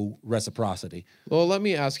with no reciprocity? Well, let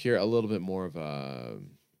me ask here a little bit more of a.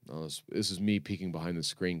 This is me peeking behind the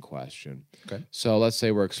screen question. Okay. So let's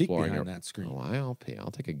say we're exploring behind that screen. Oh,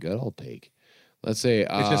 I'll take a good old peek. Let's say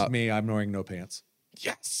it's just me. I'm wearing no pants.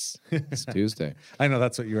 Yes. It's Tuesday. I know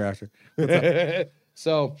that's what you were after.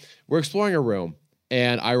 So we're exploring a room,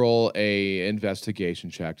 and I roll a investigation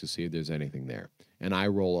check to see if there's anything there, and I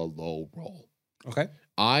roll a low roll. Okay.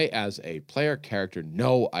 I, as a player character,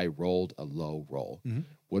 know I rolled a low roll.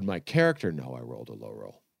 Would my character know I rolled a low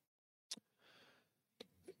roll?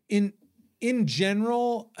 in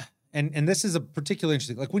general, and this is a particularly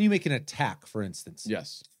interesting, like when you make an attack, for instance.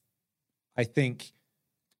 Yes. I think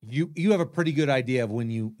you have a pretty good idea of when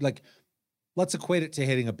you, like, let's equate it to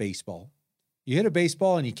hitting a baseball. You hit a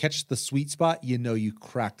baseball and you catch the sweet spot, you know you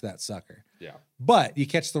cracked that sucker. Yeah. But you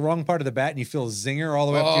catch the wrong part of the bat and you feel a zinger all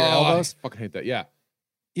the way up to your elbows. I fucking hate that. Yeah.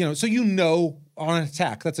 You know, so you know on an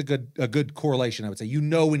attack, that's a good correlation, I would say. You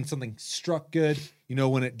know when something struck good, you know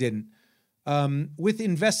when it didn't. With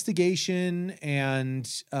investigation and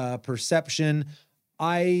perception,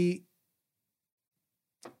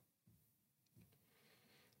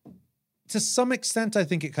 to some extent, I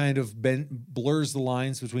think it kind of blurs the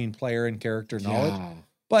lines between player and character knowledge. Yeah.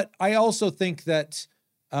 But I also think that,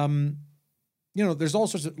 there's all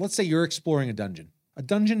sorts of, let's say you're exploring a dungeon. A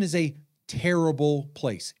dungeon is a terrible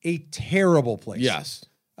place. Yes.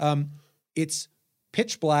 It's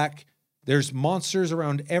pitch black. There's monsters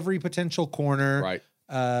around every potential corner. Right.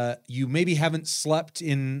 You maybe haven't slept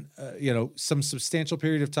in, some substantial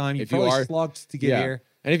period of time. You If you probably are- slogged to get Yeah. here.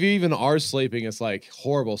 And if you even are sleeping, it's like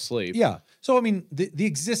horrible sleep. Yeah. So, I mean, the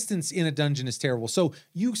existence in a dungeon is terrible. So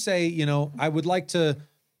you say, I would like to,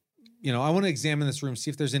 I want to examine this room, see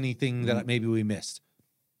if there's anything that maybe we missed.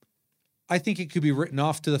 I think it could be written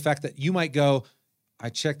off to the fact that you might go, I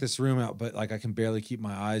checked this room out, but like I can barely keep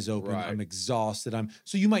my eyes open. Right. I'm exhausted.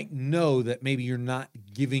 So you might know that maybe you're not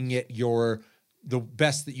giving it the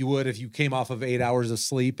best that you would if you came off of 8 hours of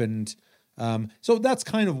sleep. And so that's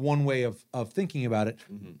kind of one way of thinking about it.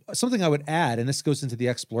 Mm-hmm. Something I would add, and this goes into the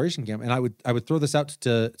exploration camp, and I would throw this out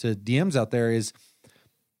to DMs out there, is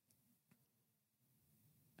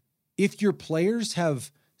if your players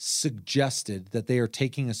have suggested that they are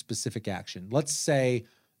taking a specific action, let's say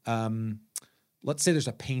there's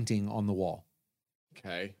a painting on the wall.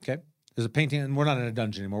 Okay. Okay. There's a painting, and we're not in a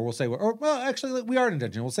dungeon anymore. We'll say, actually, we are in a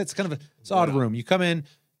dungeon. We'll say it's kind of an odd room. You come in,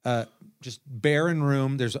 just barren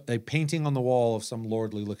room. There's a painting on the wall of some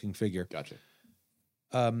lordly looking figure. Gotcha.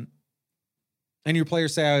 And your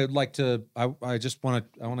players say, I want to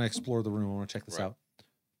explore the room. I want to check this Right. out.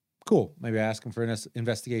 Cool. Maybe I ask them for an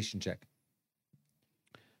investigation check.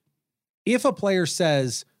 If a player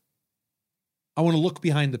says, I want to look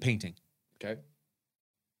behind the painting. Okay.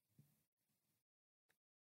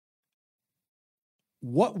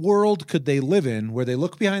 What world could they live in where they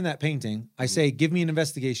look behind that painting? I say, give me an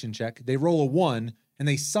investigation check. They roll a 1 and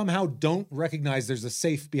they somehow don't recognize there's a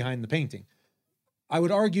safe behind the painting. I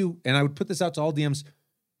would argue, and I would put this out to all DMs,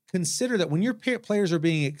 consider that when your players are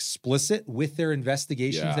being explicit with their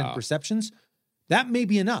investigations and Yeah. perceptions, that may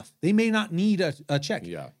be enough. They may not need a check.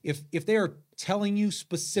 Yeah. If they are telling you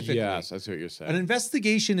specifically, Yes, I see what you're saying. an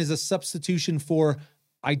investigation is a substitution for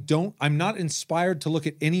I'm not inspired to look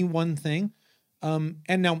at any one thing. And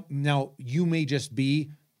now you may just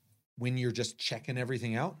be, when you're just checking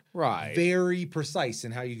everything out, Right. very precise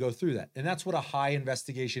in how you go through that. And that's what a high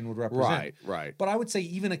investigation would represent. Right. But I would say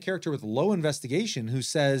even a character with low investigation who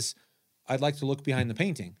says, I'd like to look behind the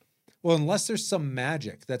painting. Well, unless there's some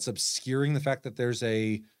magic that's obscuring the fact that there's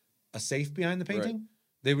a safe behind the painting,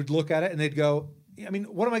 they would look at it and they'd go, I mean,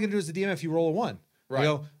 what am I going to do as a DM if you roll a 1? Right. You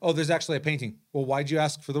go, oh, there's actually a painting. Well, why'd you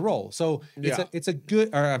ask for the roll? So Yeah. it's a good,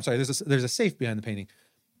 or I'm sorry, there's a safe behind the painting.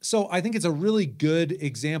 So I think it's a really good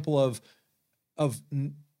example of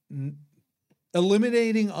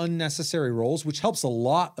eliminating unnecessary rolls, which helps a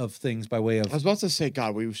lot of things by way I of, was about to say,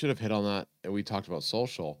 God, we should have hit on that. And we talked about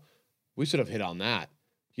social. We should have hit on that.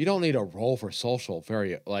 You don't need a roll for social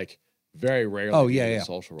very rarely. Oh, do you yeah, need a yeah.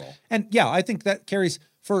 social roll. and yeah, I think that carries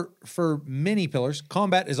for many pillars.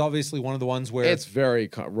 Combat is obviously one of the ones where It's very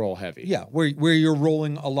roll heavy. yeah, where you're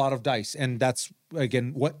rolling a lot of dice, and that's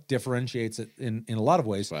again what differentiates it in a lot of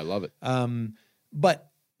ways. So I love it.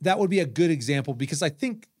 But that would be a good example because I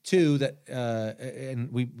think too that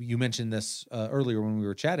and you mentioned this earlier when we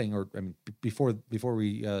were chatting, or I mean before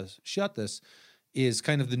we shut this, is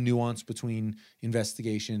kind of the nuance between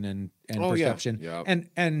investigation and Oh, yeah. perception, Yeah.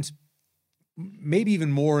 and maybe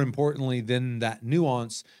even more importantly than that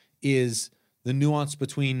nuance is the nuance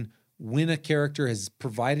between when a character has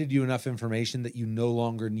provided you enough information that you no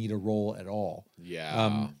longer need a roll at all.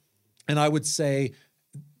 Yeah. And I would say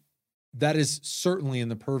that is certainly in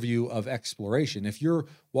the purview of exploration. If you're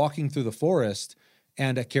walking through the forest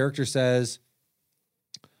and a character says,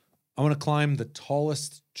 I want to climb the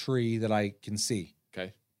tallest tree that I can see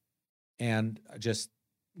Okay. and just,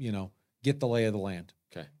 get the lay of the land.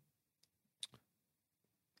 Okay.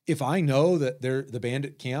 If I know that the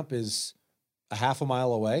bandit camp is a half a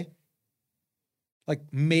mile away, like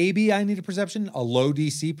maybe I need a perception, a low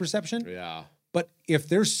DC perception. Yeah. But if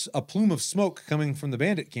there's a plume of smoke coming from the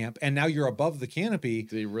bandit camp and now you're above the canopy,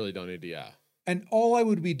 So you really don't need to. Yeah. and all I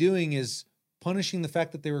would be doing is punishing the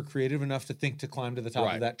fact that they were creative enough to think to climb to the top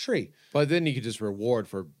Right. of that tree. But then you could just reward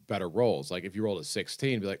for better rolls. Like if you rolled a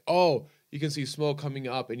 16, be like, oh, you can see smoke coming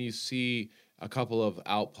up, and you see a couple of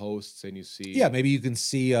outposts, and you see Yeah, maybe you can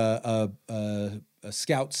see a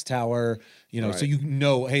scout's tower, you know, so Right. you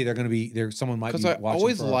know, hey, they're going to be there. Someone might be because I watching.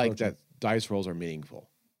 always for our like approaching. that dice rolls are meaningful.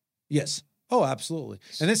 Yes. Oh, absolutely.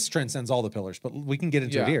 And this transcends all the pillars, but we can get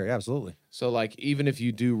into it Yeah. here. Absolutely. So like even if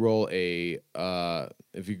you do roll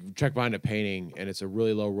if you check behind a painting and it's a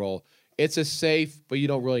really low roll, it's a safe, but you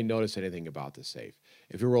don't really notice anything about the safe.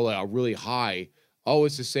 If you roll a really high, oh,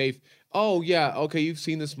 it's a safe. Oh yeah, okay, you've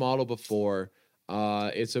seen this model before.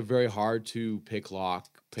 It's a very hard to pick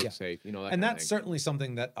lock, pick Yeah. safe, you know, that And kind of that's thing. certainly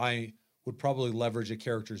something that I would probably leverage a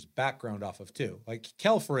character's background off of too. Like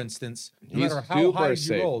Kel, for instance, no He's matter how high you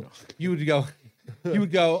super safe. rolled, you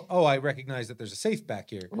would go, oh, I recognize that there's a safe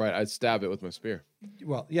back here. Right, I'd stab it with my spear.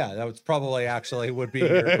 Well, yeah, that would probably actually would be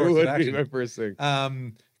your It course of would be action. my first thing.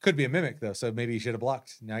 Could be a mimic though, so maybe you should have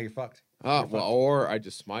blocked. Now you're fucked. Well, or I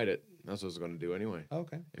just smite it. That's what I was going to do anyway.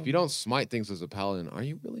 Okay. If you don't smite things as a paladin, are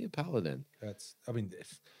you really a paladin? I mean,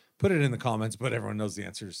 put it in the comments, but everyone knows the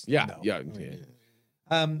answers. Yeah, no. yeah. I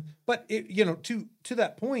mean, but to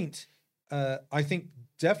that point, I think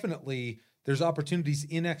definitely there's opportunities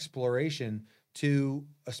in exploration to,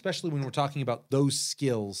 especially when we're talking about those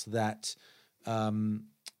skills that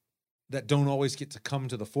that don't always get to come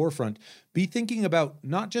to the forefront. Be thinking about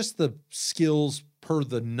not just the skills per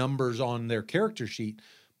the numbers on their character sheet,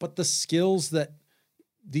 but the skills that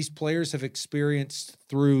these players have experienced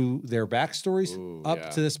through their backstories Ooh, up yeah.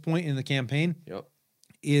 to this point in the campaign. Yep.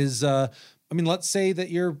 Is I mean, let's say that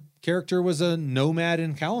your character was a nomad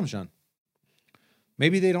in Kalimshan.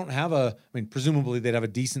 Maybe they don't have presumably they'd have a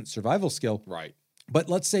decent survival skill, Right. but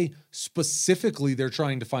let's say specifically they're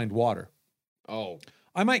trying to find water. Oh,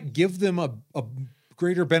 I might give them a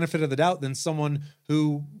greater benefit of the doubt than someone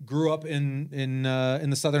who grew up in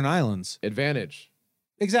the Southern Islands. advantage.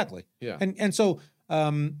 Exactly. Yeah. And so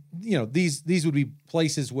these would be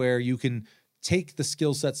places where you can take the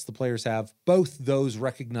skill sets the players have, both those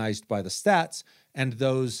recognized by the stats and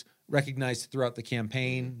those recognized throughout the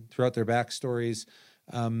campaign, throughout their backstories.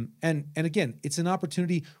 And again, it's an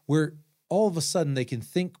opportunity where all of a sudden they can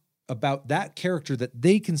think about that character that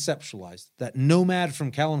they conceptualized, that nomad from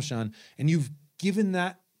Kalimshan, and you've given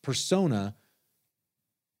that persona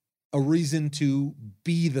a reason to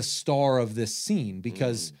be the star of this scene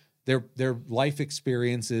because their life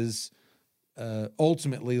experiences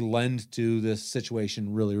ultimately lend to this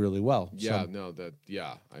situation really, really well. Yeah, So,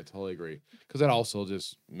 I totally agree. Because that also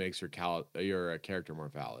just makes your character more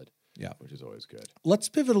valid. Yeah. Which is always good. let's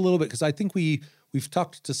pivot a little bit because I think we've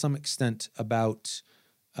talked to some extent about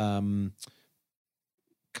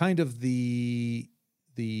kind of the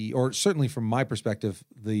or certainly from my perspective,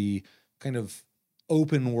 the kind of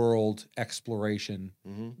open world exploration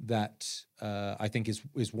that I think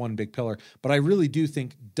is one big pillar. But I really do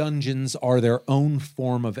think dungeons are their own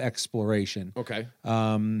form of exploration. Okay.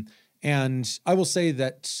 And I will say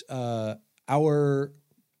that our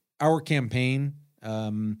campaign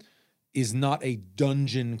is not a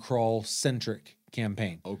dungeon crawl centric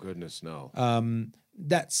campaign. Oh goodness, no.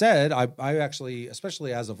 That said, I actually,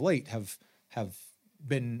 especially as of late, have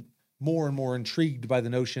been more and more intrigued by the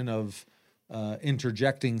notion of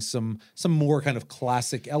interjecting some more kind of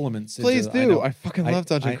classic elements. Please into, do. know- I fucking love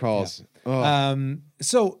dungeon crawls. yeah. Oh.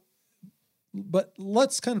 So, but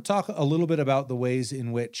let's kind of talk a little bit about the ways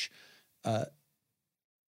in which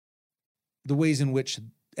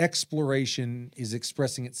exploration is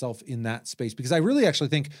expressing itself in that space, because I really actually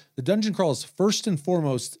think the dungeon crawl is first and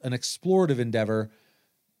foremost an explorative endeavor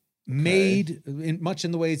made much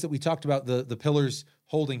in the ways that we talked about the pillars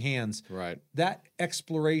holding hands. Right. That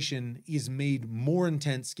exploration is made more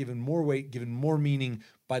intense, given more weight, given more meaning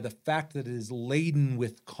by the fact that it is laden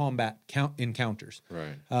with combat encounters.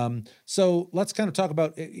 Right. So let's kind of talk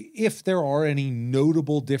about if there are any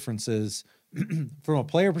notable differences from a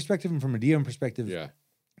player perspective and from a DM perspective Yeah.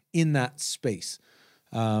 in that space.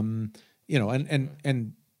 And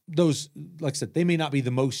those, like I said, they may not be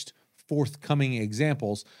the most forthcoming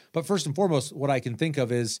examples, but first and foremost, what I can think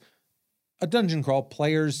of is a dungeon crawl.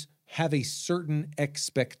 Players have a certain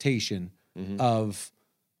expectation of,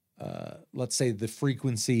 let's say, the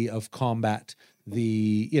frequency of combat.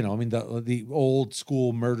 The old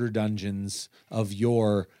school murder dungeons of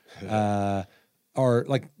yore are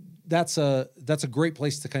like. That's a great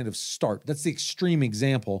place to kind of start. That's the extreme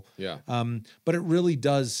example. Yeah. But it really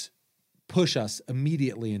does push us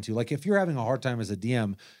immediately into, like, if you're having a hard time as a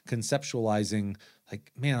DM conceptualizing, like,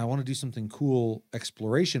 man, I want to do something cool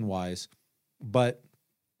exploration wise, but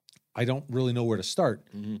I don't really know where to start.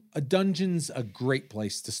 A dungeon's a great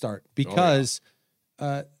place to start Oh, because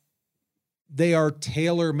they are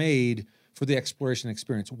tailor-made for the exploration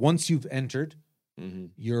experience. Once you've entered,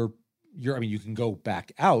 you're I mean, you can go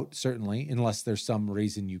back out, certainly, unless there's some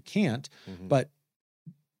reason you can't, but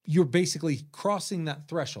you're basically crossing that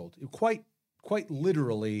threshold. You're quite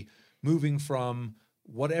literally moving from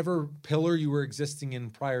whatever pillar you were existing in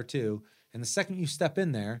prior to, and the second you step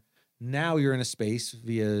in there, now you're in a space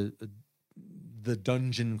via the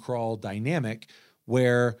dungeon crawl dynamic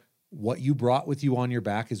where what you brought with you on your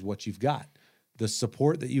back is what you've got. The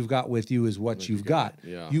support that you've got with you is what you've got.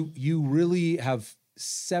 Yeah. You really have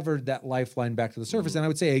severed that lifeline back to the surface. And I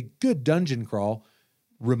would say a good dungeon crawl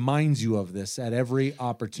reminds you of this at every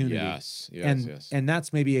opportunity. Yes. And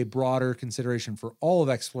that's maybe a broader consideration for all of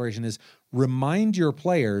exploration is remind your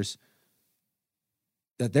players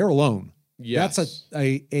that they're alone. Yes. That's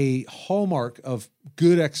a hallmark of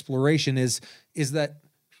good exploration is that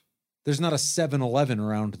there's not a 7-Eleven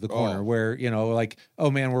around the corner where, like, oh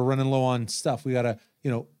man, we're running low on stuff. We gotta,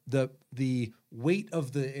 the weight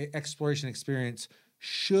of the exploration experience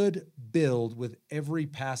should build with every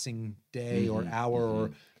passing day or hour or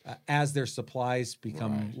as their supplies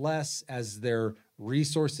become less, as their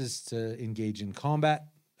resources to engage in combat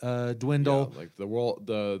dwindle. Yeah, like the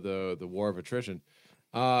war of attrition.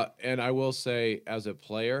 And I will say, as a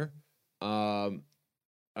player, stock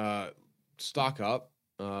up.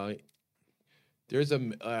 There's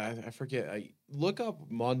I forget. Look up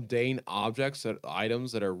mundane items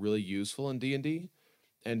that are really useful in D&D,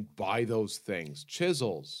 and buy those things.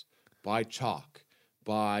 Chisels, buy chalk,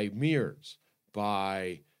 buy mirrors,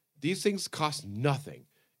 buy these things cost nothing,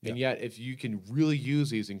 and yet if you can really use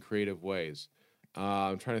these in creative ways,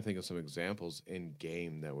 I'm trying to think of some examples in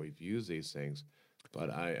game that we've used these things. But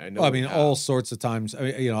I know. Well, I mean, all sorts of times. I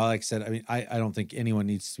mean, like I said, I mean, I don't think anyone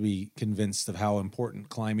needs to be convinced of how important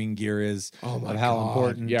climbing gear is. Oh my of how God.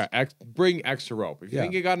 important. Yeah, bring extra rope. If you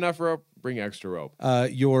think you got enough rope, bring extra rope.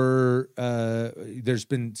 There's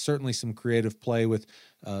been certainly some creative play with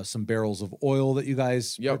some barrels of oil that you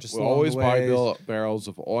guys purchased. We'll always buy barrels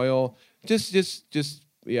of oil. Just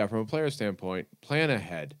from a player standpoint, plan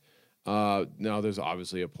ahead. Now there's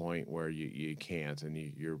obviously a point where you can't, and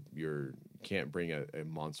you can't bring a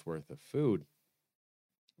month's worth of food.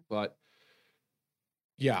 But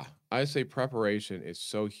yeah, I say preparation is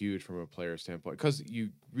so huge from a player standpoint because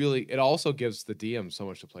it also gives the DM so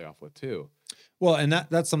much to play off with too. Well, and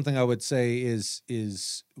that's something I would say is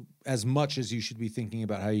as much as you should be thinking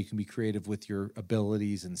about how you can be creative with your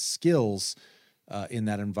abilities and skills in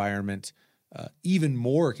that environment. Even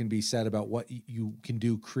more can be said about what you can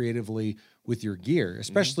do creatively with your gear,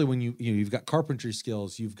 especially when you've got carpentry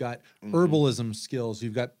skills, you've got herbalism skills,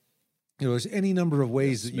 you've got there's any number of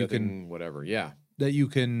ways that you can that you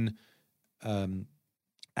can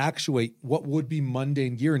actuate what would be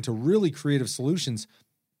mundane gear into really creative solutions.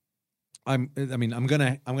 I'm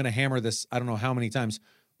gonna hammer this. I don't know how many times.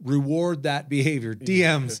 Reward that behavior,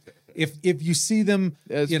 DMs. if you see them,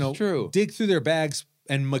 true. Dig through their bags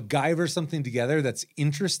and MacGyver something together that's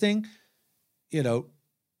interesting,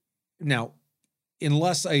 now,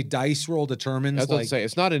 unless a dice roll determines, that's what I say,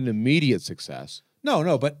 it's not an immediate success.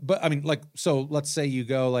 No, but I mean, like, so let's say you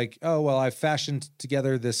go like, oh well, I fashioned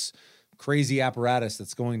together this crazy apparatus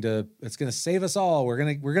it's gonna save us all. We're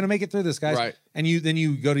gonna make it through this, guys. Right. And then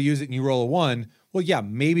you go to use it and you roll a 1. Well, yeah,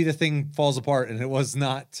 maybe the thing falls apart and it was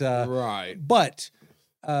not right. But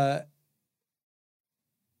I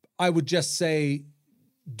would just say,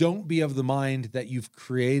 don't be of the mind that you've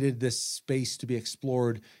created this space to be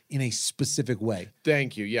explored in a specific way.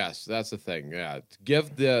 Thank you. Yes, that's the thing. Yeah.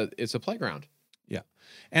 It's a playground. Yeah.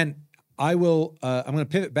 And I will, I'm going to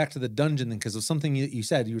pivot back to the dungeon then because of something you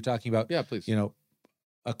said. You were talking about, yeah, please.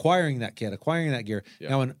 Acquiring that kit, acquiring that gear. Yeah.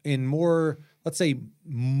 Now in more, let's say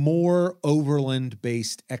more overland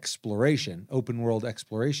based exploration, open world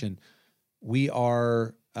exploration, we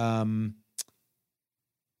are,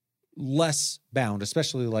 less bound,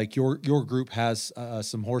 especially like your group has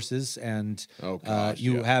some horses and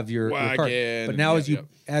you have your cart. But now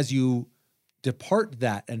as you depart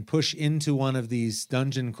that and push into one of these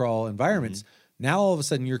dungeon crawl environments, now all of a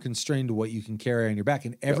sudden you're constrained to what you can carry on your back,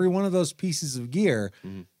 and every one of those pieces of gear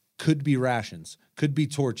could be rations, could be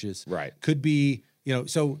torches, right? Could be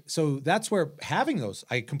so that's where having those,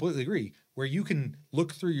 I completely agree, where you can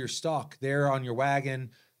look through your stock there on your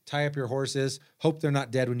wagon, tie up your horses, hope they're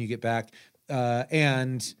not dead when you get back,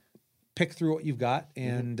 and pick through what you've got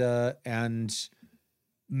and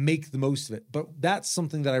make the most of it. But that's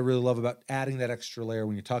something that I really love about adding that extra layer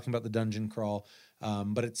when you're talking about the dungeon crawl.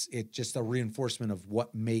 But it's just a reinforcement of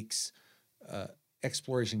what makes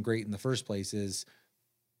exploration great in the first place is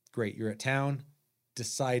great. You're at town,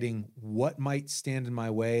 deciding what might stand in my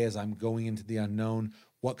way as I'm going into the unknown,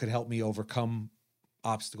 what could help me overcome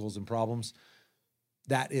obstacles and problems.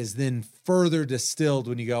 That is then further distilled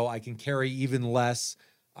when you go, I can carry even less,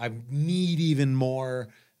 I need even more.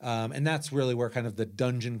 And that's really where kind of the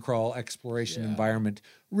dungeon crawl exploration environment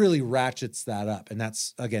really ratchets that up. And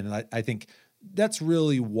that's, again, I think that's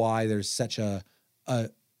really why there's such a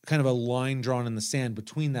kind of a line drawn in the sand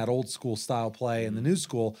between that old school style play and the new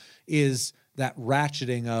school, is that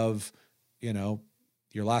ratcheting of, you know,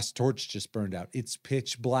 your last torch just burned out. It's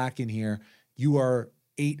pitch black in here. You are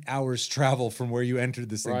 8 hours travel from where you entered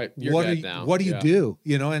this thing. Right. You're What dead do you, now. what do you Yeah. do?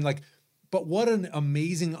 You know, and like, but what an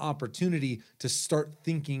amazing opportunity to start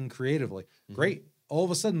thinking creatively. Great. All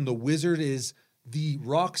of a sudden, the wizard is the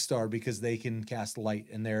rock star because they can cast light,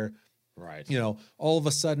 and they're, Right. you know, all of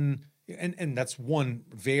a sudden, and that's one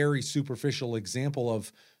very superficial example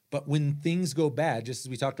of, but when things go bad, just as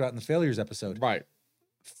we talked about in the failures episode, Right.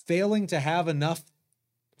 failing to have enough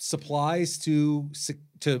supplies to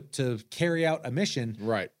carry out a mission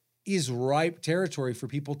Right. is ripe territory for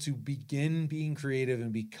people to begin being creative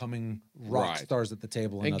and becoming rock Right. stars at the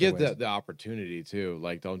table. In And other get ways. the opportunity too.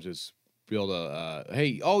 Like, don't just build a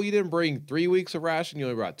hey, oh, you didn't bring 3 weeks of ration, you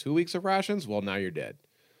only brought 2 weeks of rations. Well, now you're dead.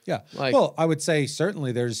 Yeah. Like- Well, I would say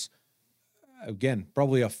certainly there's, again,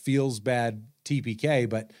 probably a feels bad TPK,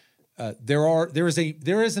 but there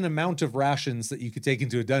is an amount of rations that you could take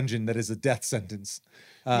into a dungeon that is a death sentence.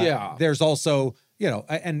 Yeah. There's also, you know,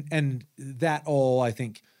 and that all, I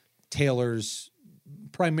think, tailors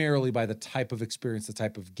primarily by the type of experience, the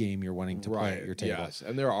type of game you're wanting to play at your table. Yes,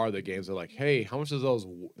 and there are the games that are like, hey, how much does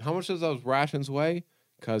those rations weigh?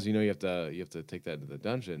 Because you know you have to take that into the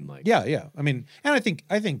dungeon. Like, Yeah. I mean, and I think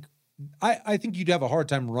you'd have a hard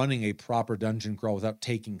time running a proper dungeon crawl without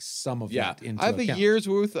taking some of yeah. that into I have account. a year's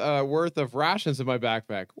worth of rations in my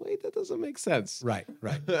backpack. Wait, that doesn't make sense. Right.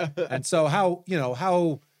 And so how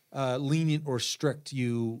lenient or strict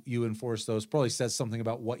you enforce those probably says something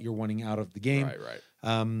about what you're wanting out of the game. Right.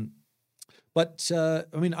 But I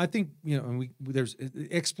mean, I think, you know, and there's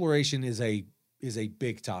exploration is a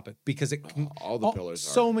big topic because it can, All the pillars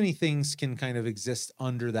so many things can kind of exist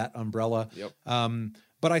under that umbrella. Yep.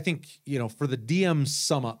 But I think, you know, for the DM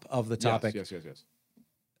sum up of the topic, Yes.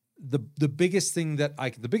 the biggest thing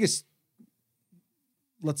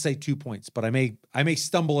let's say 2 points, but I may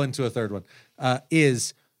stumble into a third one,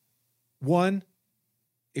 is one,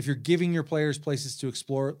 if you're giving your players places to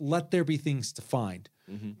explore, let there be things to find.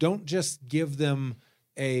 Mm-hmm. Don't just give them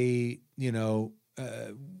we're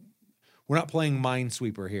not playing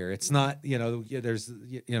Minesweeper here. It's not,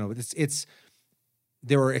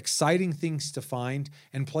 there are exciting things to find,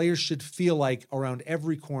 and players should feel like around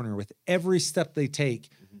every corner, with every step they take,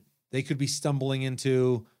 they could be stumbling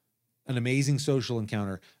into an amazing social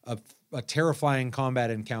encounter, a terrifying combat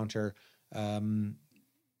encounter. Oh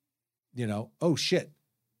shit,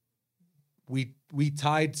 we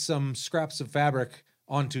tied some scraps of fabric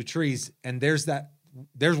onto trees, and there's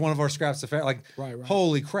one of our scraps of fabric. Like, Right.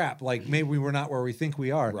 holy crap! Like, maybe we're not where we think we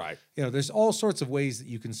are. Right. You know, there's all sorts of ways that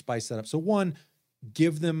you can spice that up. So one,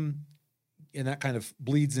 give them, and that kind of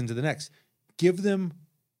bleeds into the next, give them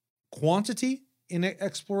quantity in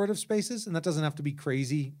explorative spaces, and that doesn't have to be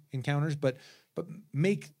crazy encounters, but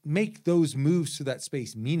make those moves to that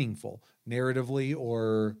space meaningful, narratively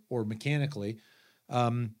or mechanically,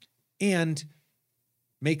 and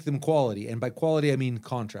make them quality. And by quality, I mean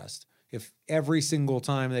contrast. If every single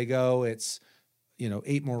time they go, it's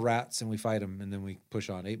 8 more rats and we fight them, and then we push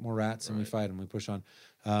on. 8 more rats and we fight them, we push on.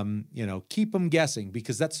 Keep them guessing,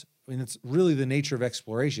 because it's really the nature of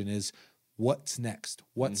exploration is what's next,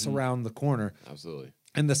 what's around the corner. Absolutely.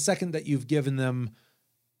 And the second that you've given them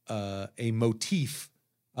a motif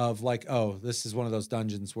of like, oh, this is one of those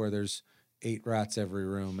dungeons where there's 8 rats every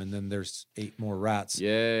room, and then there's 8 more rats.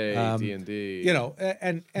 Yay, D&D.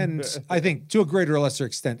 And I think to a greater or lesser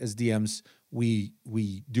extent as DMs, we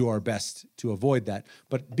do our best to avoid that.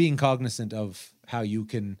 But being cognizant of how you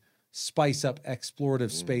can spice up explorative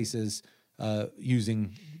spaces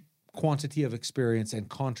using quantity of experience and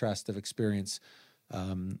contrast of experience,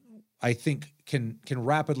 I think can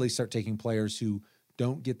rapidly start taking players who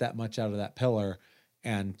don't get that much out of that pillar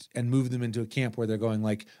and move them into a camp where they're going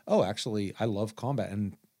like, oh, actually, I love combat,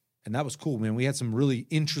 and that was cool, man. We had some really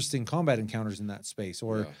interesting combat encounters in that space,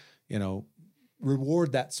 or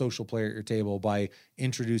reward that social player at your table by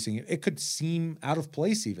introducing it. It could seem out of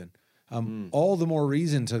place even. All the more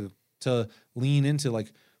reason to lean into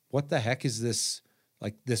like, what the heck is this?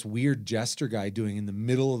 Like this weird jester guy doing in the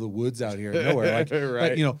middle of the woods out here nowhere. Like,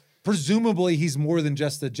 Right. presumably he's more than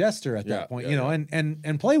just a jester at that point,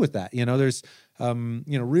 and play with that. There's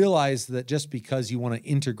realize that just because you want to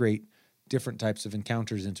integrate different types of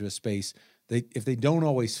encounters into a space, if they don't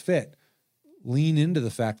always fit, lean into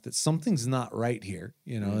the fact that something's not right here,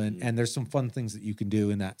 and there's some fun things that you can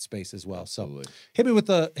do in that space as well. Absolutely. So hit me with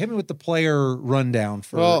the player rundown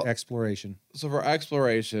for exploration. So for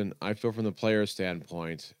exploration, I feel from the player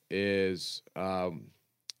standpoint is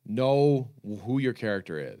know who your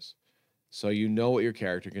character is. So you know what your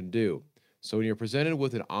character can do. So when you're presented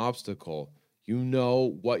with an obstacle, you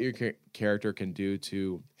know what your character can do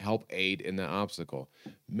to help aid in that obstacle.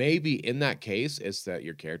 Maybe in that case, it's that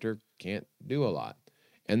your character can't do a lot.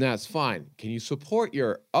 And that's fine. Can you support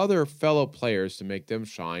your other fellow players to make them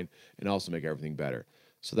shine and also make everything better?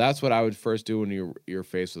 So that's what I would first do when you're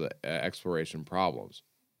faced with exploration problems.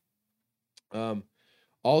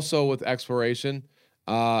 Also with exploration,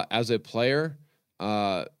 as a player,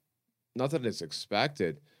 not that it's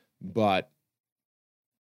expected, but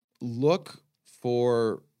look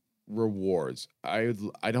for rewards. I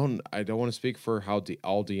don't want to speak for how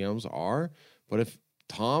all DMs are, but if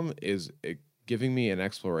Tom is giving me an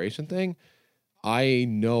exploration thing, I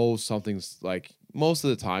know something's like most of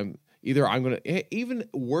the time. Either I'm gonna, even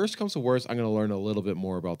worst comes to worst, I'm gonna learn a little bit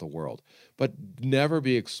more about the world, but never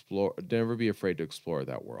be afraid to explore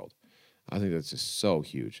that world. I think that's just so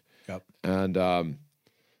huge. Yep. And I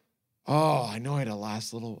know I had a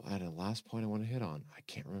last point I want to hit on. I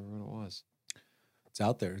can't remember what it was. It's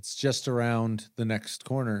out there. It's just around the next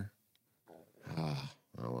corner. Oh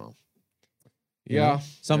well. Yeah.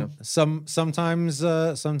 Sometimes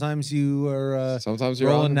you are sometimes you're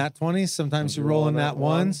rolling nat 20s, sometimes you're rolling nat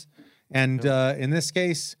 1s. And in this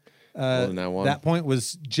case, that point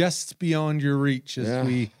was just beyond your reach as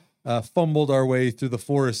we fumbled our way through the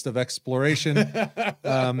forest of exploration.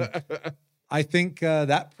 I think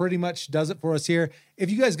that pretty much does it for us here. If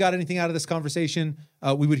you guys got anything out of this conversation,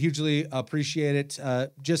 we would hugely appreciate it.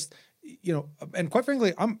 And quite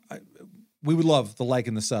frankly, we would love the like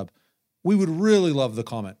and the sub. We would really love the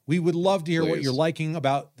comment. We would love to hear what you're liking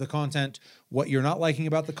about the content, what you're not liking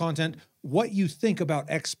about the content, what you think about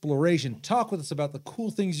exploration. Talk with us about the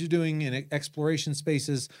cool things you're doing in exploration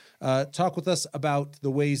spaces. Talk with us about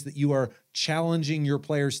the ways that you are challenging your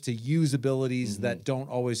players to use abilities that don't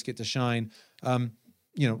always get to shine.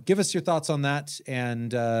 Give us your thoughts on that.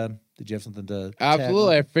 And did you have something to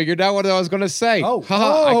Absolutely. I figured out what I was going to say.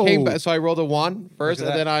 I came back. So I rolled a 1 first, and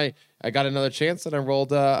then I got another chance, and I rolled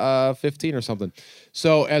 15 or something.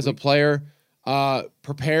 So as a player,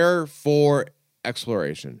 prepare for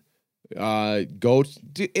exploration.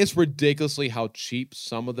 It's ridiculously how cheap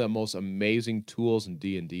some of the most amazing tools in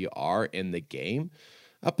D&D are in the game.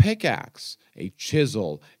 A pickaxe, a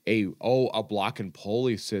chisel, a block and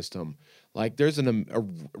pulley system. Like there's a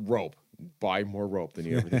rope. Buy more rope than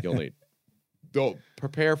you ever think you'll need. Don't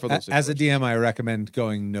prepare for those. As a DM, I recommend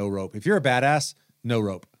going no rope. If you're a badass, no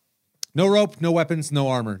rope. No rope, no weapons, no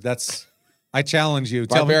armor. I challenge you.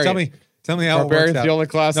 Tell me how it works out. Barbarian's the only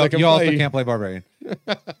class I can you play. Also can't play barbarian.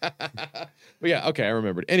 But yeah, okay, I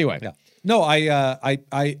remembered. Anyway. Yeah. No,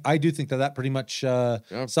 I do think that pretty much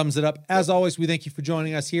sums it up. As always, we thank you for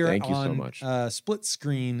joining us here Thank you so much. Split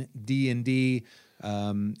Screen D&D.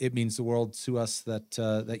 It means the world to us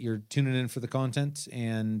that you're tuning in for the content.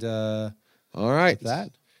 And all right.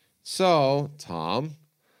 That. So, Tom,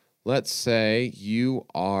 let's say you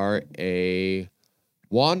are a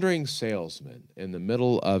wandering salesman in the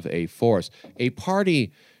middle of a forest, a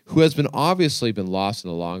party who has obviously been lost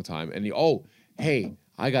in a long time, and hey,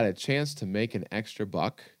 I got a chance to make an extra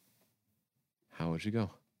buck. How would you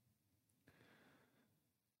go?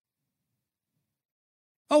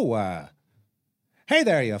 Hey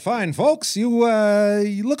there, you fine folks. You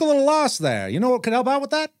look a little lost there. You know what could help out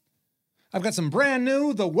with that? I've got some brand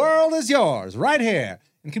new The World Is Yours right here.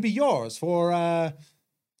 And can be yours for,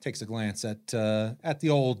 takes a glance at the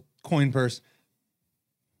old coin purse.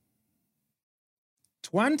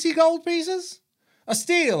 20 gold pieces? A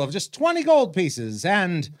steal of just 20 gold pieces,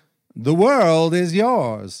 and the world is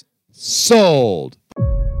yours. Sold.